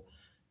whole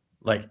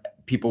like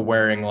people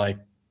wearing like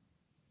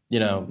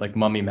like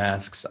mummy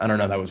masks. I don't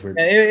know. That was weird.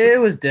 It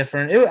was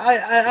different.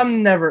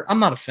 I'm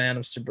not a fan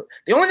of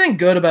the only thing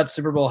good about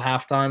Super Bowl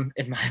halftime,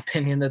 in my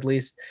opinion, at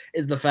least,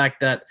 is the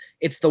fact that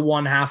it's the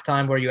one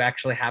halftime where you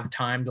actually have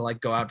time to like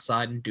go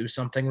outside and do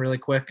something really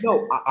quick.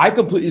 No, I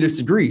completely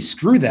disagree.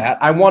 Screw that.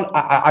 I want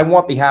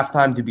the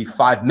halftime to be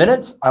 5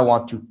 minutes. I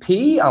want to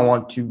pee. I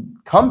want to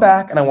come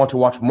back and I want to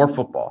watch more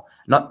football.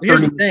 Not 30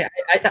 Here's the thing.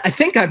 I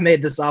think I've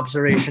made this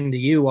observation to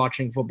you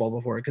watching football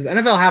before, because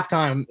NFL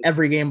halftime,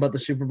 every game but the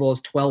Super Bowl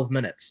is 12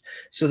 minutes.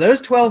 So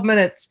those 12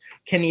 minutes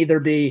can either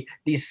be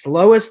the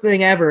slowest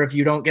thing ever if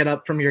you don't get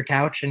up from your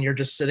couch and you're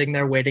just sitting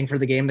there waiting for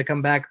the game to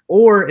come back,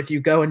 or if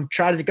you go and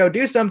try to go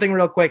do something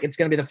real quick, it's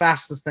going to be the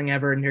fastest thing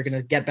ever and you're going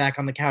to get back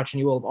on the couch and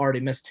you will have already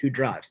missed 2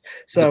 drives.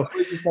 So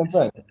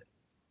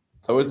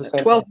it's always the same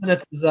 12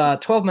 minutes is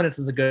 12 minutes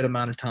is a good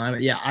amount of time.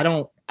 Yeah, I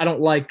don't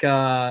like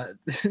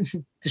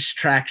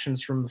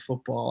distractions from the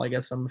football. I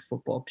guess I'm a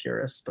football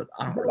purist, but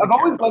I don't really I've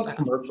always liked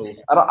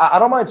commercials. I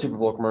don't mind Super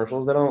Bowl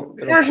commercials.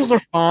 Commercials are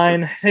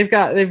fine.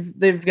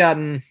 They've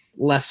gotten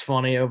less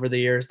funny over the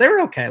years. They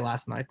were okay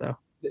last night though.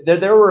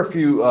 There were a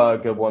few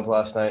good ones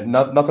last night.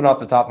 Nothing off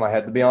the top of my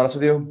head, to be honest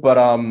with you. But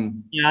I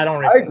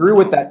agree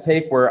with that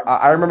take. Where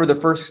I remember the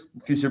first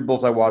few Super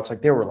Bowls I watched,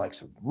 like they were like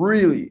some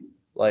really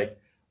like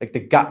the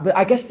guy. But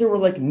I guess they were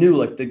like new.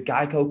 Like the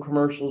Geico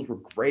commercials were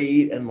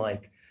great, and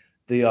like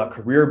the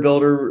Career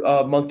Builder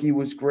monkey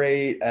was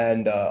great,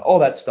 and all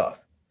that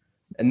stuff.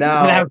 And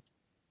now,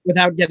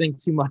 without getting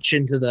too much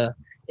into the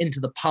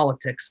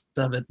politics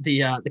of it,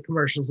 the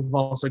commercials have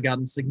also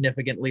gotten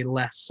significantly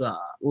less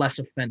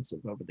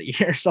offensive over the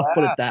years. I'll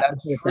put it that.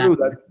 That's true.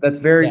 That's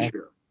very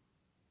true.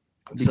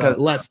 So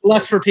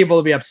less for people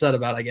to be upset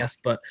about, I guess.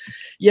 But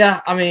yeah,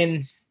 I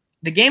mean,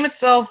 the game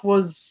itself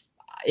was.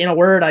 in a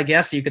word, I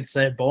guess you could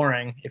say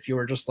boring if you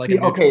were just like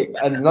okay.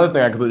 And another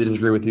thing I completely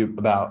disagree with you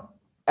about.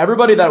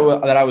 Everybody that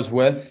I was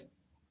with,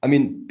 I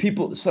mean,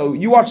 people. So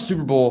you watch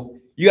Super Bowl,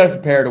 you got to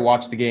prepare to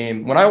watch the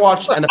game. When I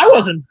watched NFL, I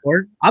wasn't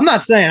bored. I'm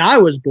not saying I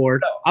was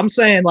bored. No. I'm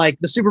saying like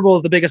the Super Bowl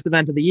is the biggest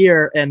event of the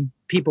year, and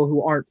people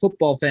who aren't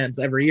football fans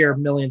every year,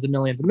 millions and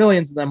millions and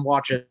millions of them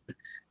watch it.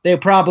 They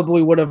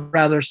probably would have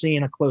rather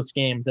seen a close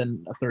game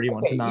than a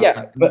 31-9.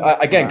 Yeah,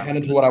 but again, kind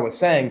of to what I was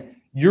saying,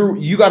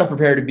 you got to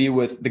prepare to be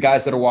with the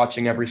guys that are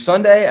watching every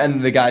Sunday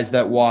and the guys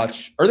that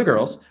watch, or the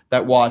girls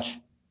that watch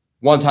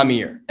one time a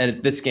year, and it's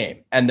this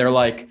game, and they're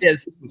like,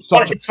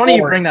 it's funny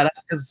you bring that up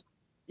because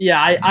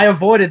I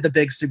avoided the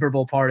big Super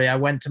Bowl party. I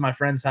went to my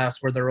friend's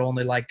house where there were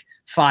only like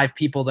 5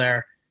 people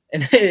there.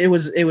 And it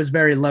was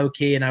very low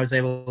key, and I was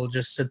able to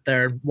just sit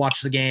there and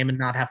watch the game and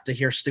not have to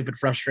hear stupid,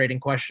 frustrating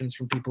questions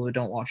from people who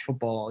don't watch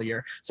football all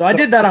year. So I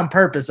did that on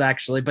purpose,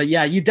 actually. But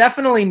yeah, you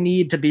definitely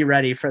need to be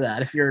ready for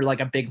that if you're like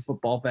a big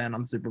football fan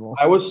on Super Bowl.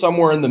 I was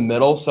somewhere in the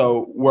middle,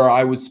 so where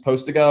I was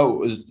supposed to go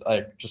was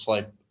like just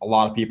like a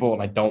lot of people,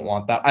 and I don't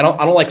want that. I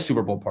don't like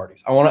Super Bowl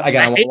parties. I want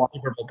to watch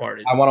Super Bowl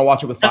parties. I want to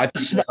watch it with 5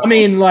 people. I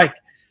mean, like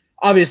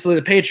obviously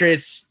the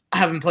Patriots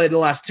haven't played the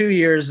last 2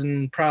 years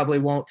and probably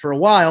won't for a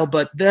while,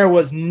 but there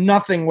was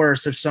nothing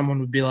worse if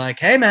someone would be like,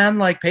 hey man,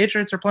 like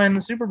Patriots are playing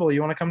the Super Bowl.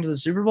 You want to come to the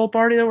Super Bowl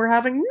party that we're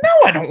having?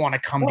 No, I don't want to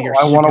come to your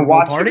Super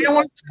Bowl party. I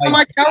want to sit on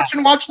my couch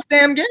and watch the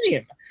damn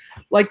game.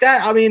 Like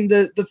that. I mean,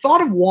 the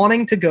thought of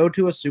wanting to go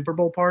to a Super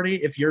Bowl party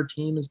if your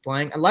team is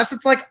playing, unless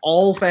it's like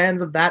all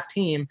fans of that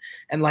team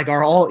and like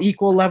are all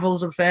equal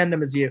levels of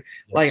fandom as you,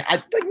 like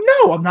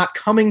no, I'm not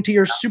coming to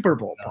your Super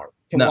Bowl party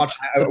to watch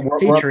the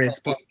Patriots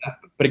play.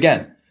 But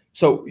again,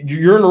 so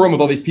you're in a room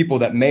with all these people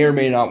that may or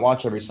may not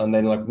watch every Sunday,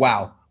 and you're like,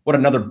 wow, what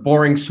another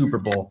boring Super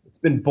Bowl. It's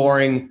been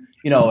boring,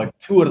 like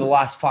 2 out of the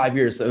last 5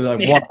 years. So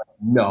like, what?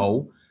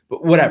 No,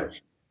 but whatever.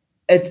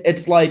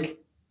 It's like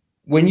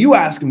when you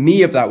ask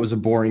me if that was a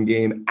boring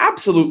game,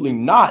 absolutely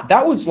not.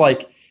 That was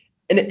like,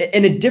 in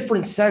a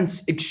different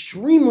sense,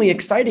 extremely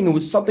exciting. It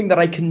was something that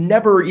I could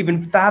never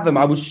even fathom.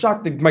 I was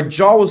shocked that my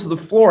jaw was to the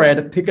floor. I had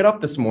to pick it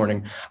up this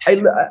morning.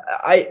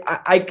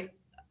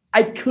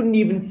 I couldn't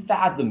even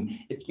fathom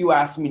if you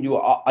asked me to do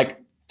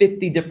like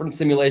 50 different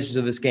simulations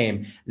of this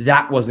game.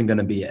 That wasn't going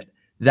to be it.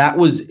 I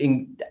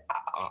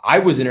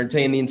was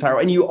entertained the entire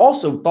way. And you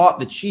also thought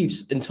the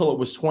Chiefs, until it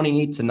was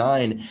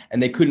 28-9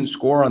 and they couldn't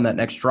score on that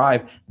next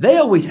drive, they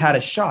always had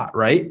a shot,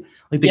 right?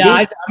 Like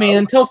I mean,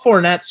 until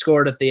Fournette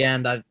scored at the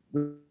end,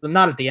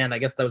 not at the end. I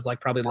guess that was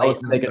like probably late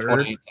in the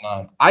third.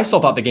 28-9. I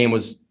still thought the game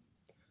was.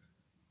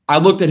 I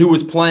looked at who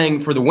was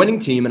playing for the winning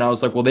team, and I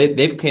was like, well,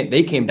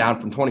 they came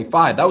down from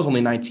 25. That was only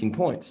 19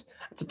 points.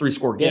 It's a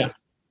 3-score game. Yeah.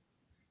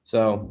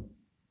 So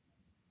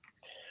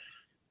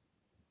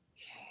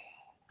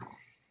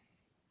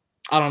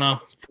I don't know.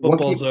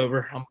 Football's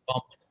over. I'm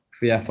pumped.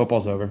 Yeah,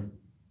 football's over.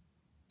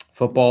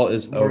 Football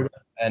is over.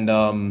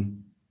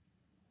 And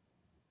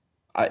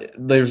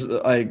there's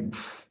like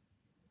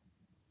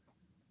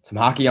some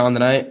hockey on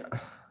tonight.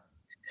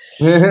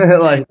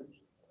 Like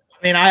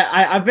I mean,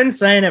 I've been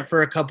saying it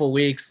for a couple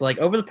weeks, like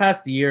over the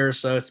past year or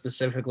so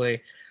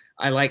specifically.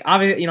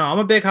 Obviously, I'm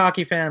a big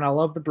hockey fan. I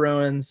love the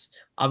Bruins.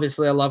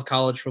 Obviously, I love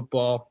college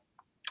football.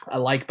 I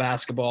like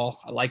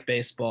basketball. I like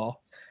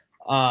baseball.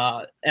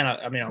 And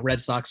I mean, Red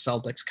Sox,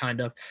 Celtics,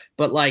 kind of.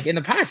 But like in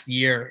the past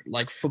year,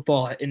 like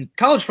football, in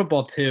college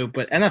football too,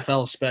 but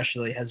NFL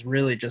especially, has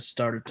really just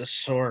started to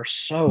soar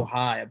so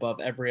high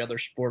above every other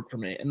sport for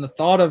me. And the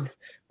thought of,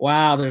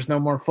 wow, there's no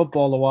more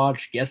football to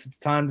watch. Guess it's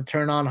time to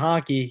turn on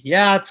hockey.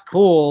 Yeah, it's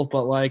cool,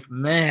 but like,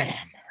 man.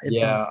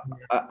 Yeah,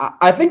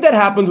 I think that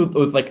happens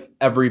with like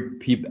every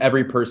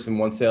person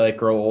once they like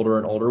grow older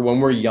and older. When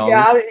we're young,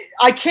 yeah,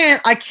 I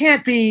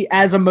can't be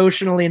as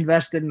emotionally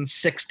invested in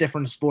 6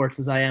 different sports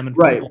as I am in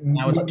football.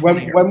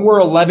 When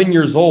we're 11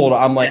 years old,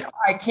 I'm like,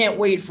 I can't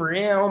wait for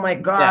it. Oh my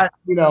god,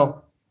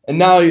 And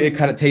now it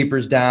kind of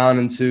tapers down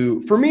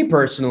into. For me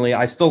personally,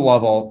 I still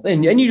love all,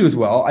 and you do as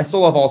well. I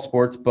still love all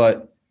sports,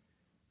 but.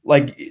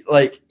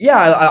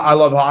 I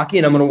love hockey,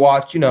 and I'm gonna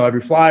watch,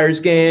 every Flyers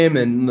game,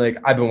 and like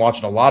I've been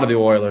watching a lot of the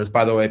Oilers.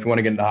 By the way, if you want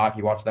to get into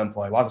hockey, watch them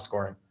play. Lots of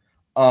scoring.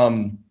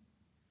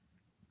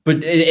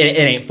 But it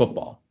ain't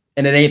football,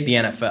 and it ain't the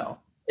NFL.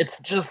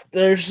 It's just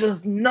there's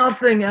just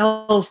nothing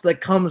else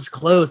that comes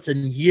close.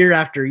 And year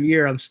after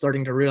year, I'm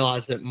starting to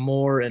realize it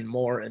more and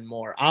more and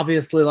more.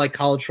 Obviously, like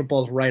college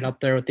football is right up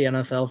there with the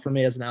NFL for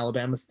me as an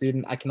Alabama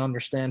student. I can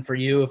understand for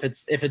you if the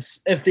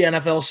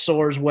NFL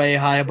soars way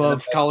high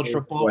above college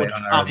football, which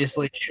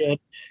obviously it should.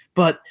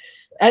 But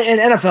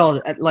and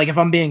NFL, like if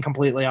I'm being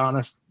completely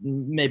honest,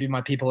 maybe my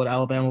people at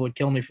Alabama would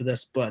kill me for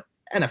this, but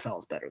NFL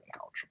is better than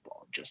college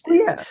football. It just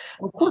is. Yeah,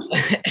 of course.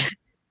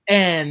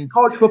 And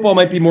college football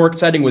might be more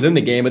exciting within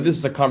the game, but this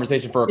is a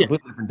conversation for a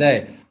completely different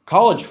day.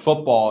 College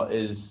football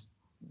is,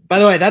 by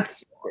the way,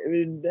 that's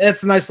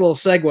a nice little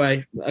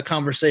segue, a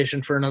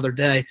conversation for another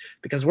day,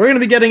 because we're going to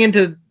be getting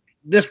into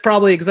this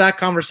probably exact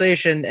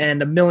conversation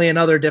and a million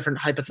other different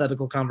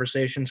hypothetical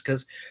conversations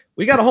because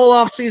we got a whole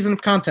off season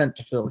of content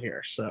to fill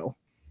here. So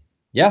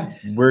yeah,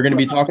 we're going to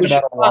be talking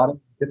about a lot of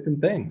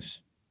different things.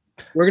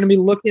 We're going to be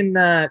looking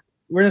at,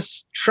 we're going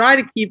to try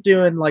to keep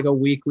doing like a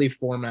weekly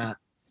format.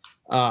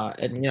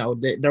 And, you know,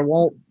 there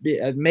won't be,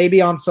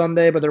 maybe on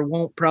Sunday, but there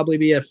won't probably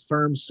be a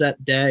firm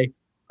set day.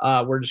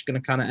 We're just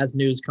going to kind of, as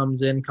news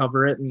comes in,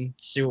 cover it and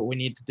see what we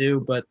need to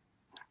do. But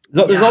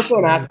there's also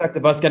an aspect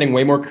of us getting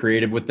way more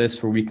creative with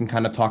this, where we can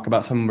kind of talk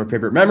about some of our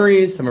favorite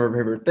memories, some of our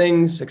favorite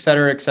things, et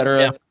cetera, et cetera.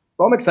 Yeah.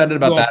 So I'm excited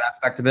about that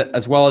aspect of it,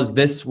 as well as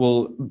this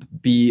will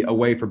be a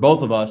way for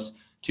both of us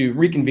to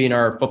reconvene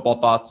our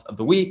football thoughts of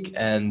the week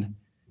and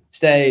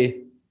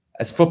stay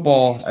as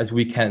football as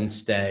we can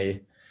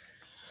stay.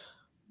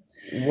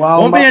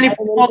 Won't be any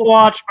football to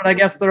watch, but I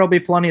guess there'll be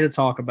plenty to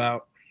talk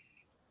about.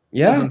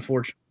 Yeah. It's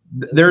unfortunate.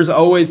 There's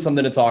always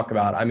something to talk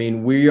about. I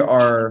mean,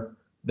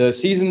 the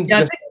season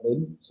just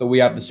ended, so we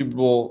have the Super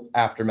Bowl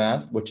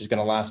aftermath, which is going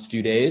to last a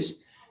few days.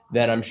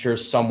 Then I'm sure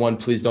someone,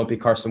 please don't be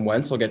Carson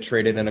Wentz, will get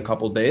traded in a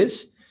couple of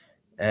days,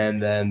 and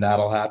then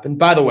that'll happen.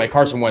 By the way,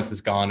 Carson Wentz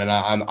is gone, and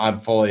I'm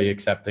fully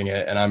accepting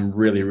it, and I'm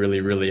really,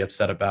 really, really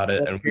upset about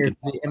it. And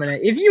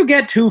if you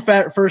get 2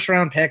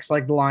 first-round picks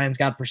like the Lions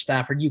got for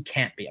Stafford, you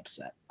can't be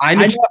upset. I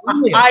know.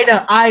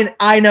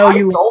 I know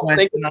you don't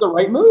think it's the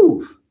right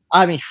move.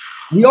 I mean,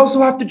 we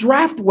also have to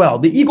draft well.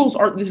 The Eagles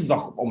are.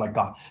 Oh my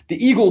God. The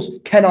Eagles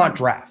cannot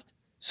draft.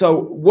 So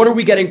what are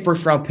we getting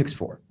first round picks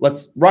for?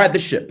 Let's ride the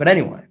ship. But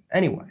anyway,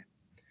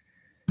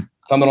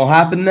 something will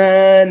happen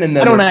then. And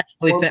then I don't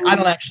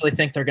actually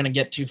think they're going to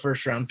get 2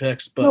 first round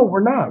picks. But no, we're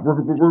not. We're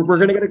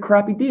going to get a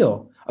crappy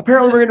deal.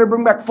 Apparently, we're going to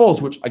bring back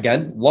Foles, which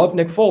again, love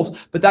Nick Foles,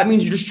 but that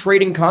means you're just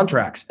trading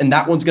contracts, and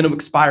that one's going to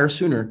expire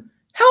sooner.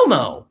 Hell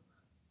no.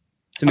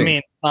 I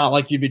mean, not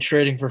like you'd be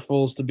trading for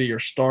Foles to be your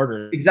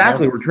starter.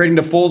 Exactly. We're trading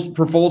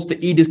for Foles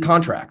to eat his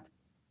contract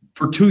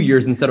for 2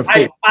 years instead of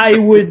 4.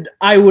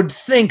 I would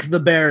think the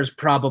Bears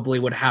probably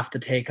would have to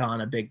take on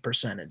a big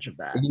percentage of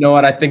that. You know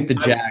what? I think the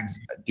Jags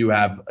do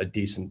have a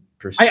decent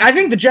percentage. I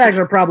think the Jags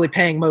are probably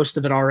paying most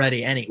of it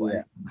already anyway.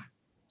 Yeah.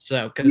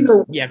 So, because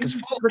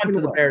Foles went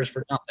to the Bears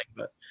for nothing.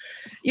 But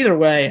either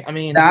way, I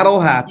mean,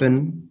 that'll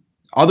happen.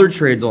 Other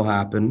trades will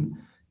happen.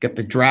 Get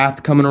the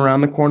draft coming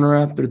around the corner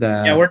after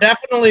that. Yeah, we're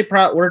definitely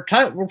we're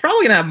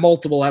probably gonna have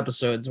multiple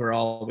episodes where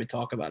all we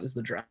talk about is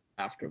the draft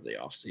of the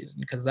offseason,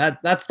 because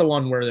that's the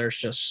one where there's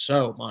just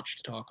so much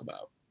to talk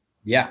about.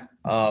 Yeah,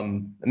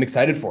 I'm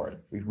excited for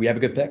it. We have a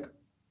good pick.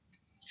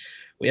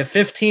 We have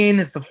 15.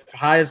 It's the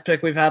highest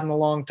pick we've had in a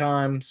long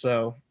time,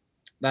 so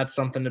that's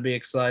something to be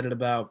excited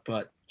about.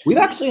 But we've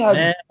actually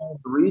had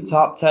 3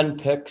 top 10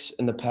 picks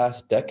in the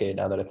past decade,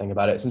 now that I think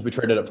about it, since we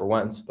traded up for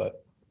Wentz.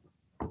 But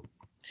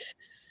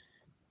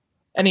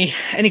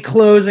any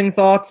closing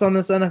thoughts on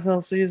this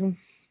NFL season?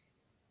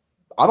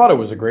 I thought it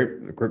was a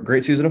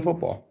great season of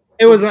football.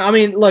 It was. I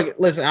mean, look,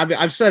 listen.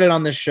 I've said it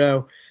on this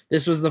show.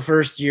 This was the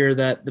first year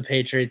that the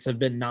Patriots have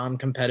been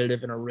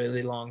non-competitive in a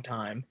really long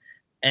time,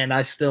 and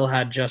I still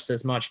had just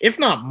as much, if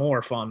not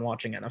more, fun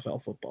watching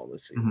NFL football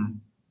this season. Mm-hmm.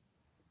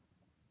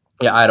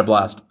 Yeah, I had a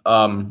blast.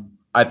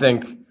 I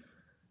think,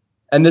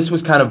 and this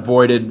was kind of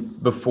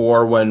voided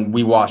before when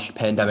we watched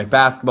pandemic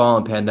basketball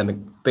and pandemic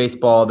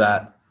baseball.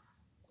 That,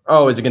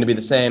 oh, is it going to be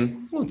the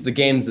same? Well, the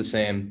game's the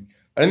same.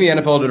 I think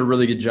the NFL did a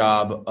really good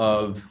job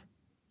of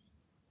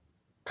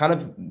kind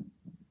of,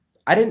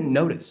 I didn't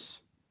notice.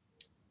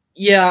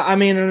 Yeah, I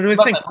mean, I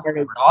think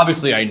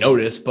obviously I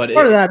noticed, but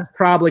part of that is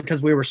probably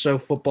because we were so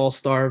football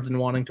starved and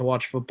wanting to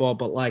watch football.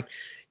 But like,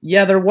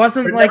 yeah, there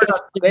wasn't like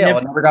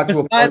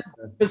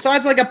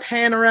besides like a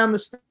pan around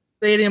the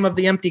stadium of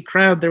the empty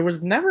crowd. There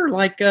was never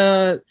like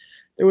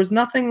there was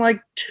nothing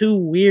like too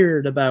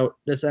weird about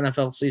this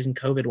NFL season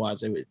COVID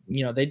wise. It was,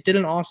 you know, they did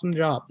an awesome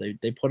job.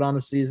 They put on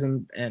a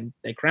season and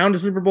they crowned a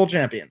Super Bowl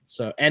champion.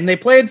 So, and they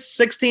played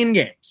 16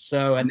 games.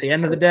 So at the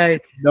end of the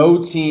day,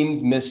 no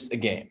teams missed a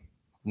game.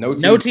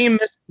 No team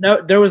missed.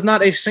 No, there was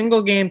not a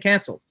single game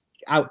canceled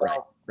outright.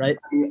 Right,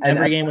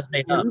 every game was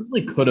made up.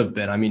 Usually could have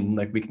been. I mean,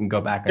 like, we can go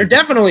back. There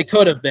definitely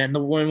could have been.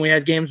 When we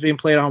had games being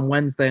played on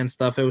Wednesday and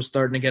stuff, it was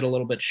starting to get a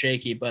little bit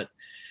shaky. But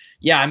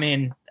yeah, I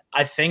mean,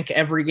 I think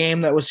every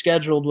game that was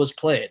scheduled was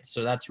played,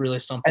 so that's really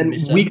something.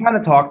 And we kind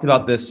of talked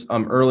about this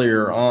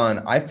earlier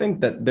on. I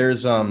think that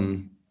there's how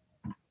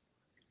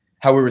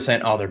we were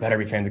saying, oh, there better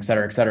be fans, et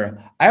cetera, et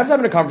cetera. I was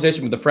having a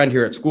conversation with a friend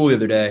here at school the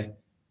other day,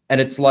 and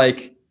it's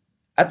like,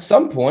 at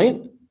some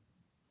point,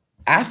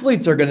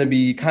 athletes are going to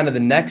be kind of the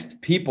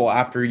next people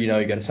after, you know,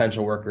 you get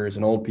essential workers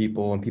and old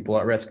people and people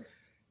at risk.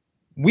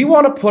 We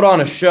want to put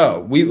on a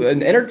show.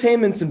 And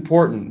entertainment's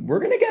important. We're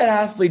going to get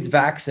athletes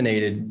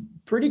vaccinated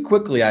pretty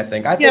quickly, I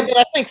think. But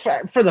I think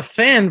for the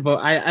fan vote,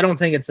 I don't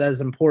think it's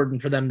as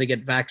important for them to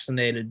get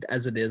vaccinated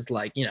as it is,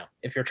 like, you know,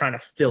 if you're trying to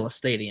fill a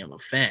stadium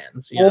of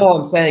fans. All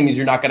I'm saying is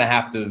you're not going to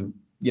have to,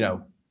 you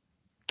know,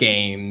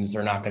 games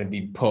are not going to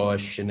be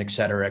pushed and et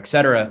cetera, et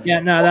cetera. Yeah,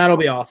 no, that'll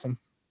be awesome.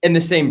 In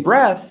the same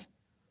breath,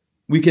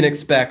 we can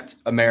expect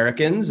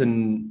Americans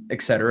and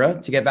et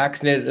cetera to get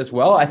vaccinated as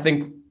well. I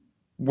think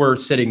we're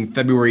sitting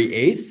February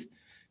 8th.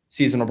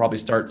 Season will probably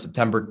start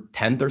September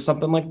 10th or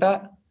something like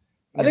that.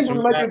 I think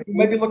we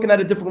might be looking at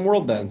a different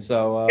world then.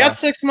 So got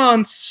 6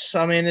 months.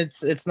 I mean,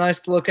 it's nice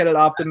to look at it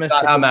optimistic.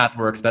 That's not how math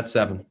works. That's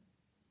 7.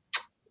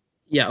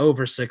 Yeah,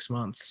 over 6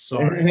 months.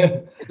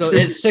 Sorry,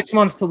 it's 6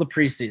 months till the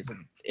preseason,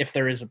 if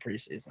there is a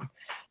preseason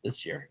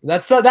this year.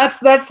 That's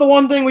the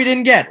one thing we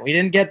didn't get. We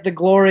didn't get the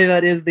glory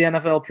that is the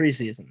NFL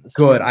preseason.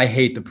 Good. I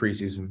hate the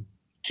preseason.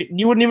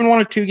 You wouldn't even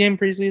want a 2-game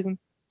preseason?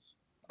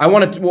 I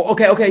want to. Well,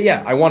 okay,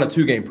 yeah. I want a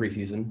 2-game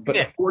preseason, but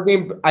a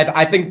 4-game.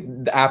 I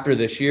think after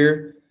this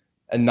year.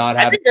 And not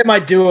have. I think they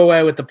might do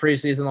away with the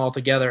preseason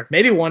altogether.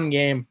 Maybe 1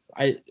 game.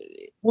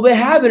 Well, they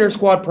have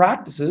inter-squad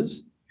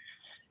practices.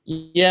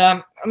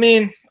 Yeah, I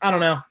mean, I don't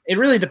know. It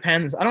really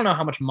depends. I don't know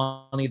how much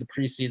money the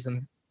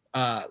preseason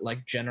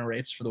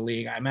generates for the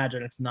league. I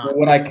imagine it's not. Well,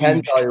 what I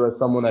can tell you as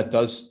someone that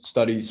does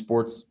study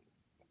sports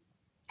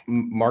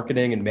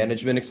marketing and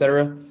management, et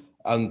cetera,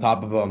 on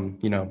top of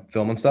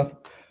film and stuff,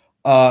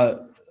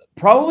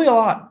 probably a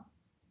lot.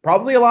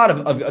 Probably a lot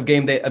of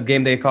game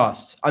day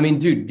costs. I mean,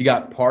 dude, you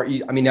got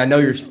I mean, I know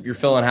you're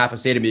filling half a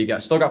stadium, but you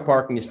still got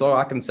parking, you still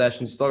got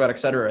concessions, you still got et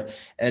cetera.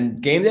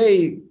 And game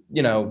day,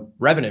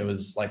 revenue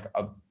is like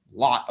a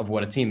lot of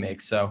what a team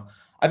makes. So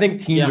I think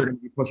teams are going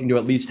to be pushing to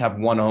at least have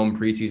 1 home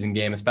preseason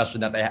game,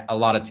 especially that a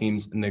lot of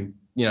teams in the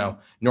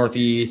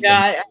Northeast.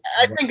 Yeah,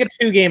 I think a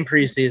 2-game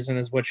preseason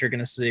is what you're going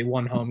to see.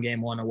 1 home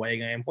game, 1 away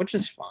game, which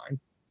is fine.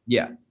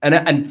 Yeah, and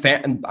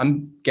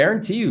I'm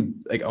guarantee you,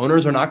 like,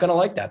 owners are not going to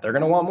like that. They're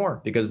going to want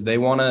more because they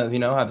want to,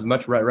 have as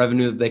much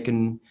revenue that they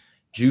can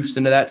juice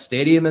into that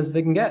stadium as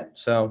they can get.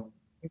 So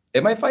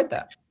they might fight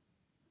that.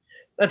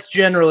 That's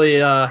generally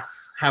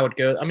how it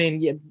goes. I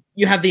mean,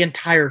 you have the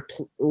entire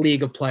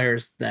league of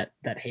players that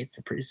hates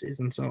the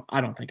preseason, so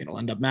I don't think it'll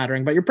end up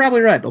mattering. But you're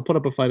probably right; they'll put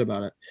up a fight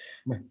about it.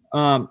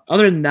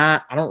 Other than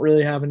that, I don't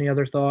really have any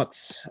other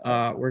thoughts.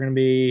 We're going to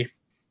be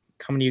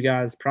coming to you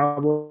guys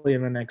probably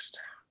in the next.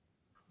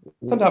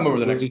 Sometime over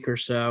the next week or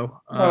so,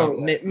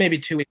 maybe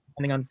 2 weeks,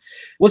 depending on.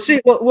 We'll see.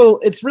 Well,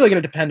 it's really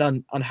going to depend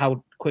on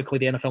how quickly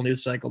the NFL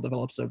news cycle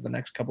develops over the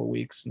next couple of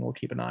weeks, and we'll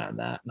keep an eye on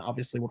that. And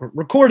obviously, we'll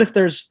record if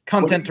there's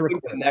content to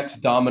record. The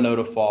next domino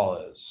to fall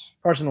is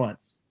Carson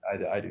Wentz.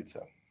 I do too.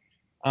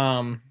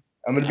 I'm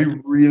going to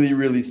be really,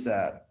 really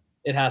sad.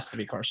 It has to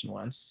be Carson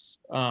Wentz.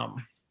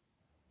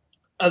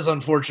 As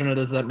unfortunate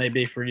as that may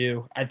be for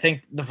you, I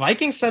think the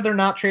Vikings said they're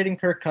not trading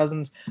Kirk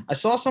Cousins. I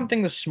saw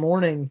something this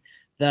morning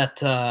that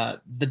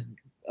the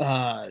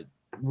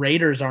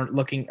Raiders aren't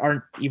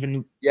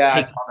even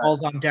taking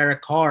calls on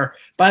Derek Carr.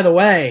 By the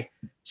way,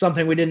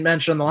 something we didn't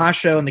mention on the last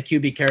show in the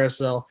QB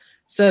carousel,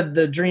 said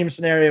the dream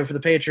scenario for the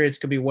Patriots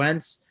could be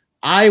Wentz.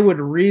 I would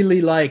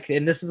really like,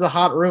 and this is a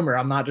hot rumor,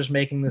 I'm not just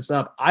making this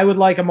up, I would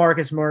like a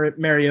Marcus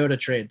Mariota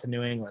trade to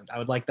New England. I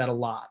would like that a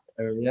lot.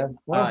 Yeah.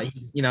 Wow.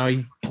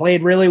 He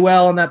played really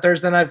well in that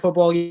Thursday night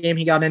football game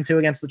he got into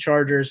against the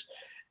Chargers.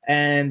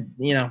 And,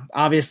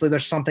 obviously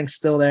there's something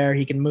still there.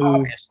 He can move.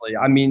 Obviously.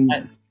 I mean,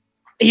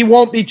 he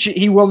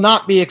will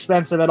not be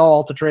expensive at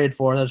all to trade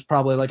for. There's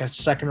probably like a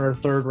 2nd or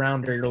 3rd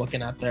rounder you're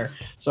looking at there.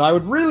 So I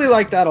would really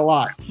like that a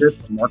lot.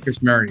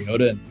 Marcus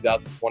Mariota in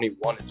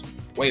 2021 is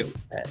way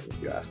overpaid,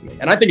 if you ask me.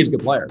 And I think he's a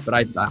good player, but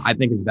I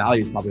think his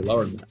value is probably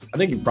lower than that. I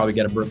think you could probably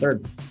get him for a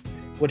 3rd.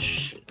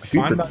 Which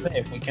fine by me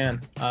if we can.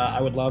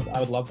 I would love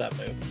that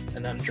move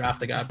and then draft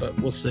the guy, but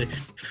we'll see.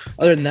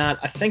 Other than that,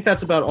 I think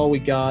that's about all we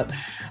got.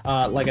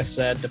 Like I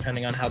said,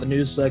 depending on how the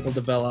news cycle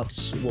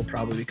develops, we'll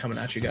probably be coming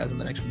at you guys in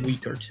the next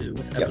week or 2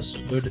 with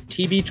episode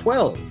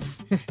TB12.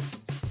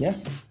 Yeah.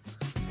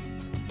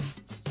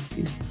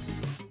 Peace.